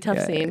movie,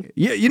 tough scene.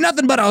 You're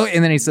nothing but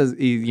and then he says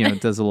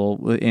does a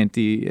little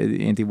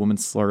anti-woman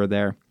slur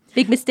there.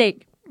 Big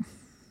mistake.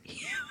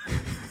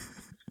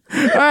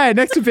 All right,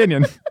 next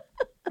opinion.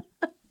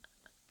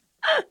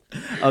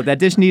 Oh, that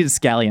dish needed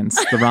scallions.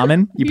 The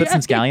ramen, you put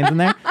some scallions in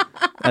there.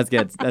 That's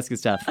good. That's good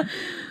stuff.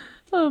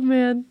 Oh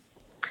man.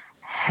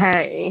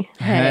 Hey.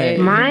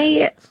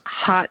 My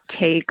hot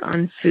take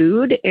on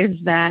food is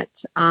that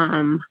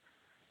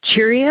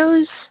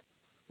Cheerios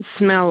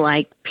smell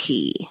like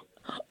pee.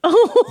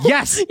 Oh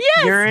yes.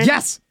 Urine,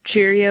 yes.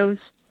 Cheerios.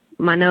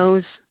 My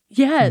nose.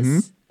 Yes.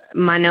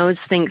 Mm-hmm. My nose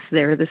thinks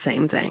they're the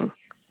same thing.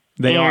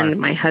 They are. And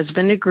my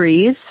husband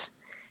agrees.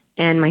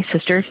 And my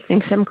sister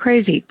thinks I'm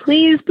crazy.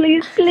 Please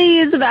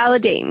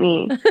validate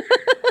me.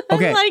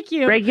 Okay. I like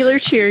you. Regular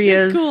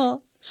Cheerios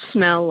cool.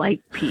 smell like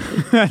pee.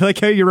 I like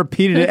how you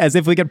repeated it as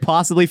if we could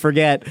possibly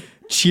forget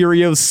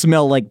Cheerios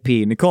smell like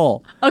pee.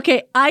 Nicole.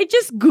 Okay, I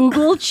just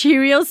Googled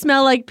Cheerios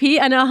smell like pee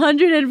and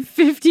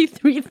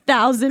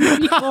 153,000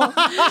 people.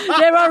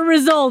 There are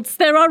results.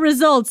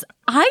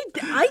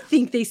 I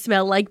think they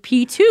smell like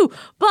pee too,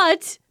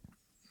 but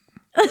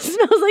it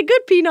smells like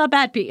good pee, not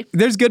bad pee.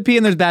 There's good pee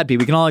and there's bad pee.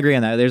 We can all agree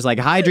on that. There's like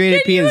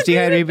hydrated pee, there's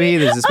dehydrated pee,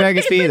 there's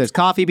asparagus pee, there's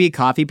coffee pee.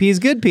 Coffee pee is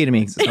good pee to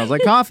me. It smells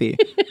like coffee.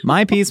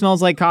 My pee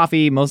smells like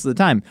coffee most of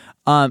the time.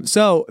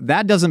 So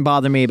that doesn't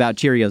bother me about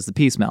Cheerios, the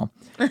pee smell,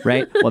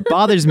 right? What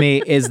bothers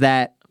me is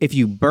that if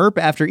you burp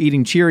after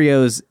eating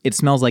Cheerios, it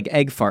smells like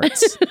egg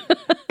farts.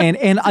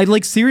 and I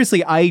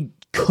seriously, I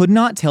could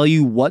not tell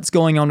you what's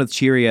going on with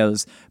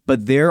Cheerios,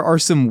 but there are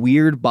some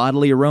weird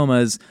bodily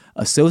aromas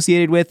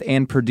associated with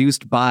and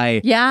produced by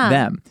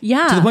them.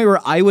 Yeah. To the point where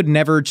I would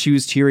never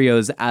choose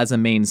Cheerios as a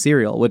main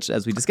cereal, which,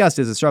 as we discussed,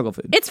 is a struggle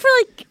food. It's for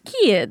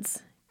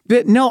kids.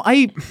 But no,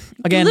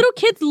 little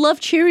kids love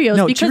Cheerios.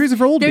 No, because Cheerios are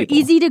for old people. They're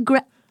easy to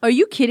grab. Are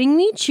you kidding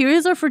me?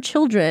 Cheerios are for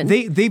children.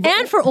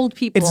 And for old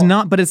people.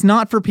 It's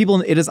not for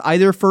people. It is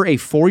either for a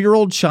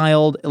 4-year-old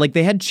child. Like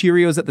they had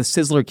Cheerios at the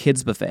Sizzler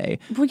Kids buffet.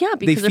 Well, yeah,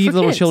 because they feed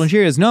little children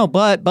Cheerios. No,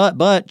 but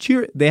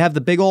they have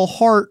the big old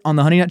heart on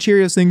the Honey Nut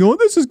Cheerios thing. Oh,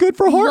 this is good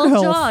for heart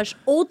health. Josh,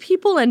 old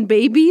people and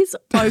babies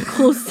are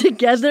close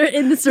together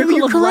in the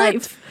circle of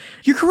life.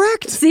 You're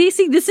correct. See,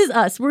 this is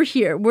us. We're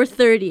here. We're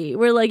 30.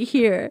 We're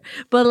here.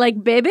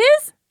 But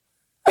babies?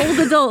 Old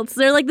adults,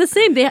 they're the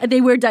same. They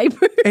wear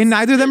diapers, and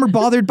neither of them are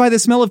bothered by the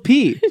smell of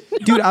pee.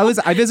 Dude, I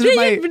visited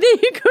they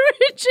encourage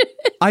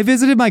it. I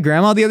visited my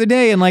grandma the other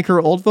day, and her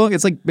old folk,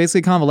 it's basically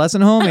a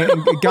convalescent home.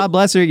 And God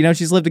bless her,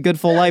 she's lived a good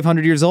full life,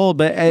 100 years old,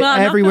 but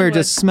everywhere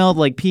just smelled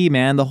like pee,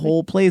 man. The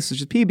whole place was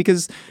just pee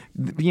because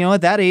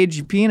at that age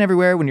you're peeing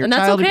everywhere. When you're a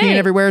child, you're peeing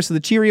everywhere. So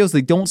the Cheerios,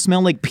 they don't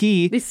smell like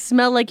pee. They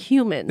smell like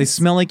humans. They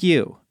smell like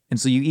you, and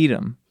so you eat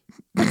them.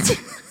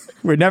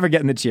 We're never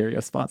getting the Cheerio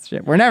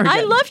sponsorship. We're never.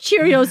 I love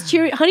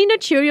Cheerios. Honey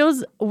Nut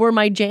Cheerios were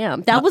my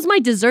jam. That was my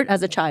dessert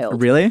as a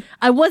child. Really?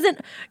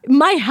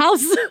 My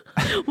house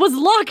was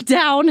locked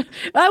down.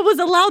 I was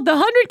allowed the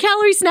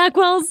 100-calorie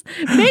SnackWells,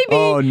 maybe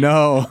Oh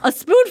no! a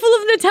spoonful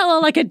of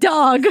Nutella like a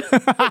dog, or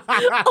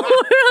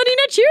Honey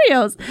Nut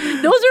Cheerios.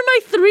 Those are my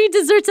 3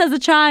 desserts as a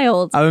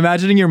child. I'm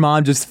imagining your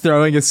mom just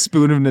throwing a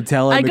spoon of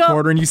Nutella in the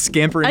corner and you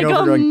scampering I over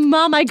go, going,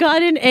 Mom, I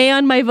got an A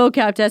on my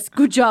vocab test.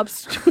 Good job.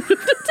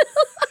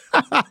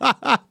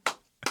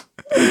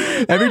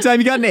 Every time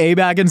you got an A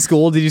back in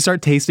school, did you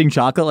start tasting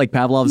chocolate like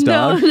Pavlov's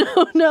dog?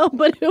 No,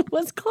 but it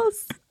was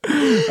close.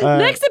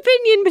 Next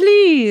opinion,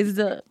 please.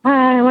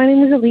 Hi, my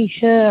name is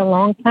Alicia, a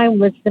longtime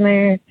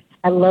listener.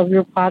 I love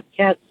your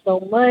podcast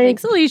so much.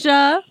 Thanks,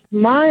 Alicia.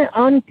 My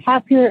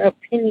unpopular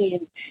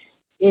opinion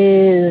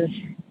is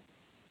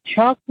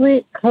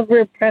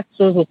chocolate-covered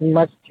pretzels with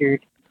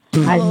mustard.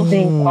 I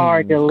think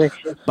are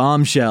delicious.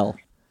 Bombshell.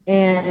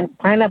 And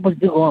pineapples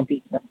do go on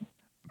pizza.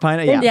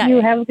 Yeah. Thank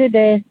you. Have a good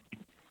day.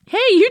 Hey,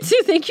 you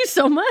too. Thank you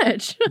so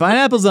much.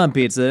 Pineapples on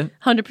pizza.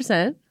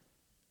 100%.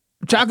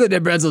 Chocolate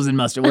dipped pretzels and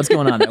mustard. What's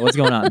going on there? What's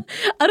going on?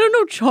 I don't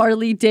know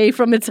Charlie Day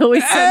from It's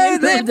Always Sunny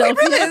in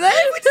Philadelphia.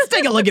 Just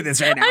take a look at this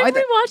right now. I'm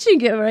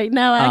rewatching it right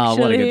now, actually. Oh,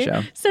 what a good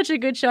show. Such a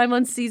good show. I'm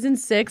on season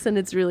 6, and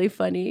it's really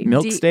funny.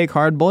 Milk steak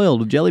hard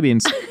boiled with jelly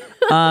beans.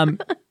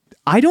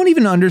 I don't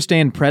even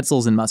understand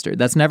pretzels and mustard.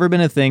 That's never been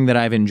a thing that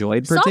I've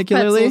enjoyed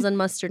particularly. Soft pretzels and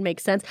mustard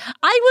makes sense.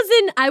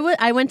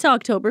 I went to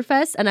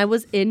Oktoberfest and I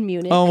was in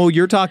Munich. Oh,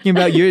 you're talking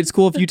about it's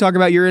cool if you talk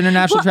about your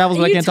international travels,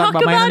 but I can't talk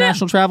about my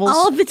international travels.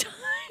 All the time.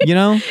 You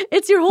know?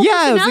 It's your whole Yeah,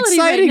 personality it's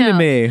exciting right now. to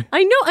me.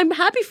 I know. I'm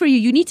happy for you.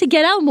 You need to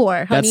get out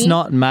more, honey. That's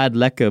not mad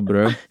lekker,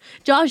 bro.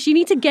 Josh, you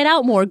need to get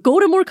out more. Go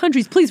to more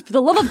countries, please, for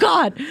the love of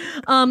God.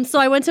 So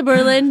I went to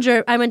Berlin.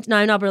 I went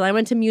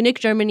to Munich,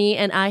 Germany,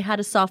 and I had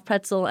a soft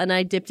pretzel, and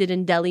I dipped it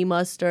in deli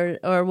mustard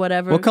or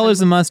whatever. What color's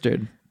the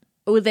mustard?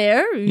 Oh,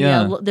 there?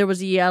 Yeah. There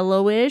was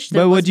yellowish.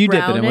 But what'd you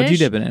dip it in? What'd you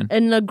dip it in?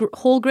 And a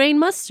whole grain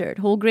mustard.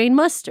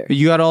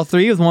 You got all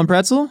 3 with one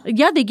pretzel?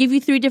 Yeah, they give you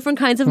 3 different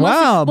kinds of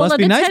mustard. Wow, must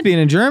be nice being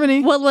in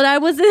Germany. Well, when I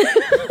was in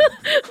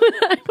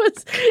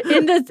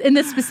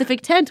the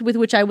specific tent with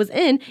which I was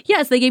in,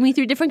 yes, they gave me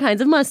 3 different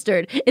kinds of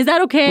mustard. Is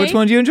that okay? Which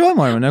one do you enjoy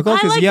more, Nicole?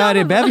 Because you got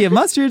a bevy of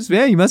mustards.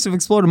 Yeah, you must have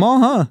explored them all,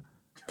 huh?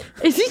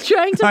 Is he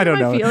trying to hurt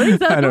my feelings?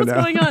 That's what's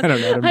going on. I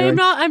don't know what I'm doing.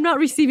 I'm not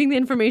receiving the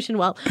information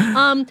well.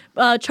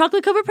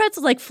 Chocolate covered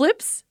pretzels like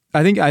Flips.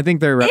 I think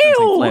they're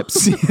referencing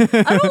Flips.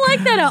 I don't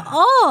like that at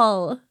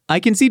all. I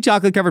can see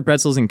chocolate covered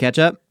pretzels and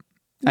ketchup.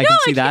 I can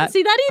see that. I can't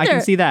see that either. I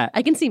can see that.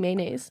 I can see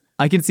mayonnaise.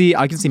 I can see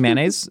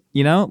mayonnaise,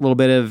 a little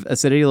bit of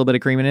acidity, a little bit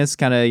of creaminess,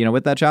 kind of,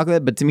 with that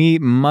chocolate. But to me,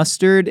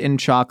 mustard and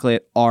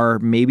chocolate are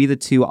maybe the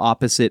 2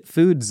 opposite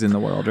foods in the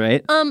world,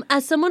 right?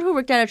 As someone who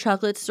worked at a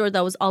chocolate store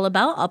that was all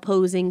about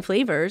opposing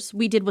flavors,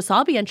 we did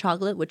wasabi and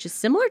chocolate, which is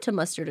similar to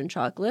mustard and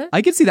chocolate.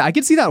 I could see that. I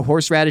could see that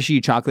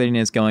horseradishy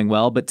chocolatiness going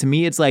well, but to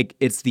me, it's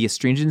the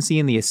astringency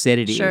and the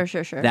acidity. Sure.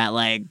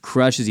 That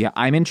crushes you.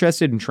 I'm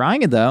interested in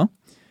trying it though.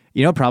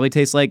 Probably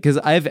tastes like, because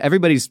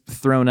everybody's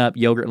thrown up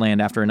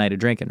Yogurtland after a night of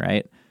drinking,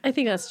 right? I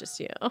think that's just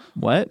you.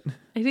 What?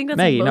 I think that's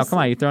Maggie, no, come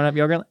on, you throwing up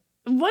Yogurtland?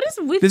 What is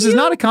with This you? is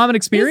not a common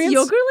experience.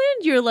 Is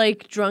Yogurtland your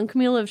drunk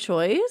meal of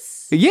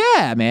choice?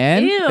 Yeah,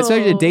 man. Ew.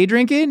 Especially day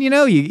drinking, you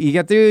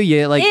get through, you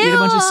eat a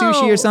bunch of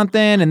sushi or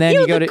something, and then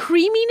you go the to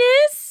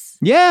creaminess.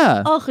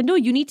 Yeah. Oh no,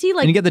 you need to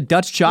and you get the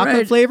Dutch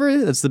chocolate flavor.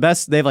 That's the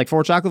best. They have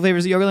 4 chocolate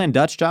flavors at Yogurtland.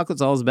 Dutch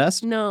chocolate's always the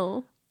best.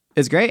 No.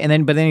 It's great,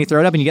 but then you throw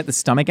it up and you get the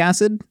stomach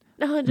acid.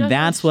 Oh, Josh,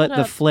 that's what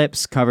the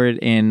Flips covered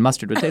in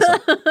mustard would taste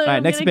like. All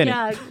right, next opinion.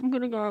 I'm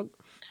gonna go.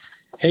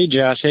 Hey,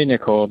 Josh. Hey,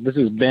 Nicole. This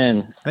is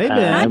Ben. Hey,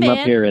 Ben. I'm up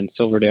here in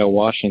Silverdale,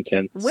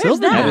 Washington. Where's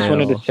that? I just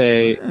wanted to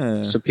say,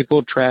 so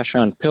people trash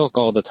on Pilk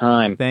all the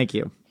time. Thank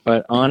you.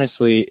 But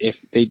honestly, if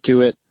they do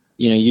it,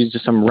 use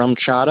some rum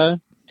chata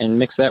and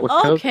mix that with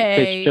Coke, it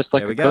tastes just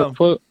like a Coke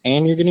float,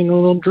 and you're getting a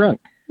little drunk.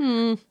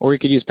 Or you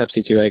could use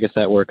Pepsi, too. I guess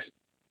that works.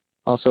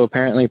 Also,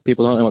 apparently,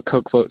 people don't know what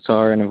Coke floats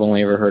are and have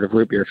only ever heard of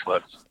root beer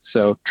floats.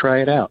 So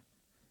try it out.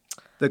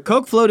 The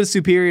Coke float is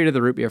superior to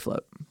the root beer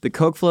float. The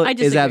Coke float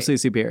is absolutely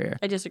superior.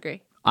 I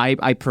disagree.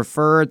 I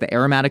prefer the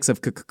aromatics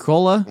of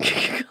Coca-Cola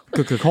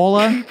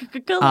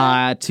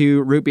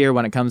to root beer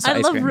when it comes to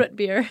ice cream. I love root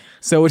beer.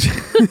 So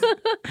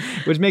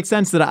which makes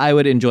sense that I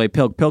would enjoy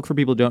Pilk. Pilk, for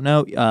people who don't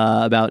know,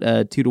 about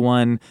a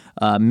 2-to-1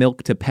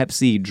 milk to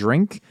Pepsi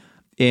drink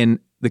in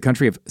the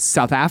country of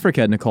South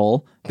Africa,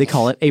 Nicole. They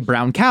call it a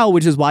brown cow,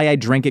 which is why I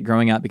drank it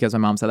growing up, because my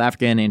mom's South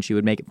African and she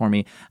would make it for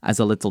me as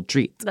a little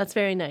treat. That's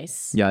very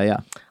nice. Yeah.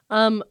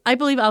 I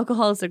believe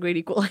alcohol is a great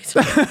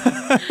equalizer.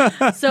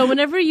 So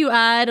whenever you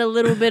add a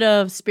little bit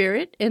of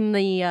spirit in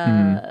the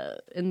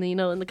in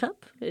the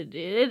cup,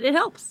 it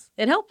helps.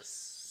 It helps.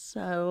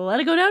 So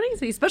let it go down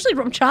easy, especially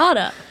rum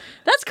chata.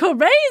 That's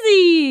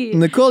crazy.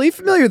 Nicole, are you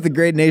familiar with the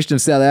great nation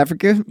of South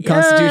Africa?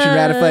 Constitution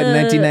ratified in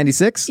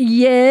 1996?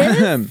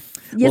 Yes.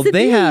 Yes, well,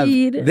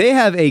 they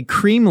have a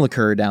cream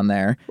liqueur down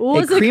there.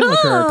 What's a cream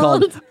liqueur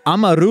called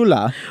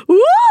Amarula.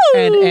 Ooh!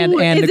 And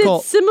is Nicole,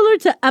 it similar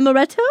to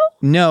amaretto?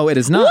 No, it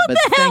is not. What but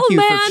the thank hell, you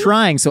man? for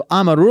trying. So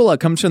Amarula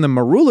comes from the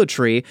marula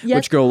tree,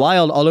 which grow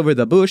wild all over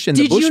the bush in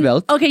the bush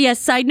belt. Okay, yes.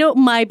 Side note: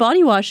 my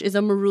body wash is a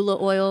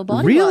marula oil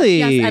body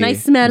Really? wash. Yes, and I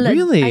smell.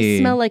 Really? I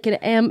smell like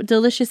an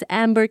delicious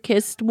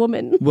amber-kissed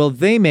woman. Well,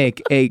 they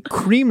make a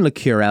cream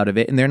liqueur out of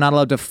it, and they're not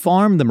allowed to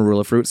farm the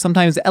marula fruit.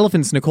 Sometimes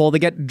elephants, Nicole, they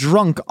get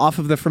drunk off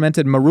of the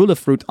fermented marula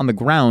fruit on the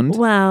ground.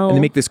 Wow. And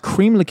they make this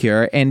cream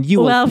liqueur, and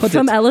you will put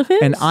from it,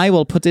 elephants? and I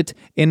will put it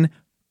in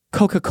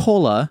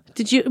Coca-Cola.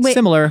 Did you wait?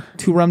 Similar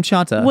to rum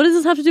chata. What does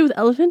this have to do with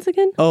elephants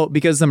again? Oh,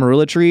 because the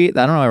marula tree, I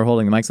don't know why we're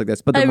holding the mics like this,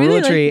 but the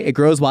marula tree, it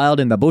grows wild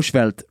in the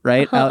bushveld,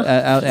 right? Out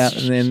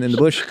in the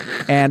bush.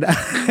 And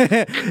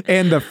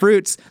and the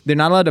fruits, they're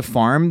not allowed to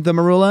farm the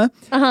marula.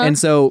 And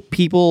so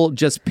people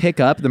just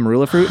pick up the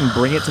marula fruit and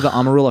bring it to the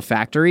Amarula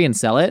factory and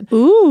sell it.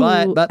 Ooh,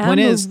 but the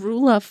point is,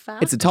 factory.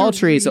 it's a tall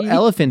tree, so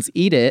elephants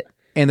eat it.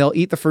 And they'll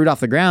eat the fruit off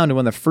the ground, and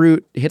when the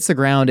fruit hits the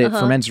ground, it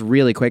ferments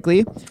really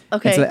quickly.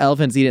 Okay. And so the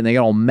elephants eat it, and they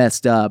get all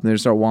messed up, and they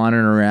start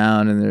wandering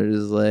around, and they're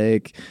just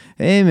like,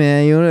 "Hey,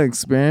 man, you want to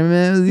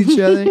experiment with each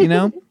other?" You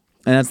know? And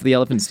that's what the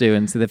elephants do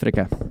in South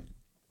Africa.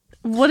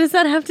 What does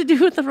that have to do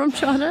with the rum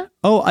chata?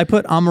 Oh, I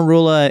put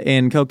Amarula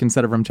in Coke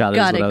instead of rum chata.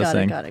 Got is what I was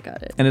saying. Got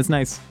it. And it's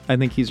nice. I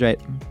think he's right.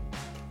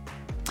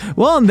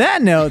 Well, on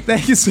that note,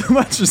 thank you so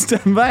much for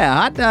stopping by. A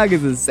hot dog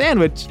is a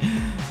sandwich.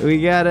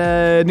 We got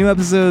new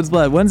episodes,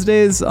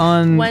 Wednesdays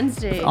on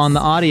the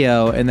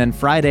audio, and then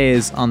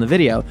Fridays on the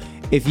video.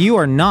 If you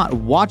are not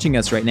watching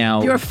us right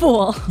now, you're a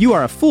fool. You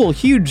are a fool.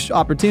 Huge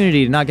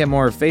opportunity to not get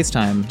more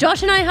FaceTime.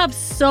 Josh and I have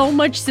so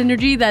much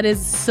synergy that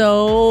is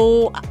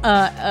so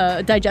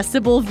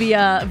digestible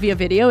via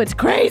video. It's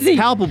crazy.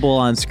 Palpable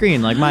on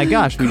screen. Like, my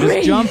gosh, we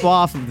just jump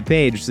off of the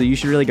page. So you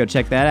should really go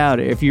check that out.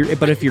 If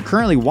you're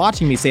currently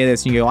watching me say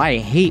this and you go, I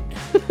hate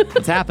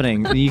what's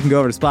happening, then you can go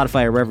over to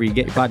Spotify or wherever you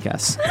get your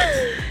podcasts.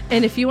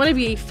 And if you want to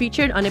be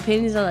featured on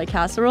Opinions Are Like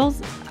Casseroles,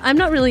 I'm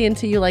not really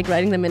into you like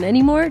writing them in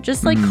anymore.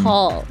 Just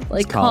call.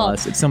 Call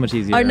us. It's so much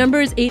easier. Our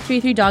number is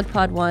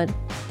 833-DOGPOD1.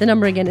 The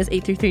number again is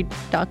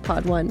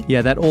 833-DOGPOD1.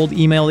 Yeah, that old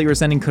email that you were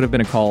sending could have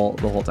been a call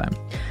the whole time.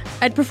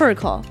 I'd prefer a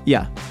call.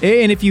 Yeah.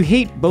 And if you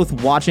hate both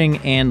watching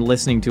and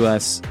listening to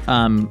us,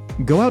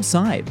 go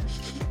outside.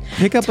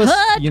 Pick up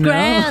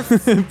grass.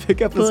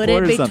 Pick up a sport or something.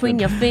 Put it between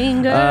your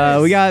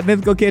fingers. We got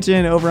Mythical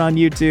Kitchen over on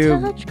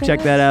YouTube.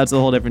 Check that out. It's a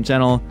whole different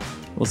channel.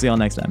 We'll see y'all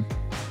next time.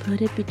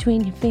 Put it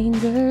between your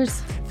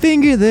fingers.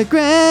 Finger the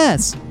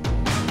grass.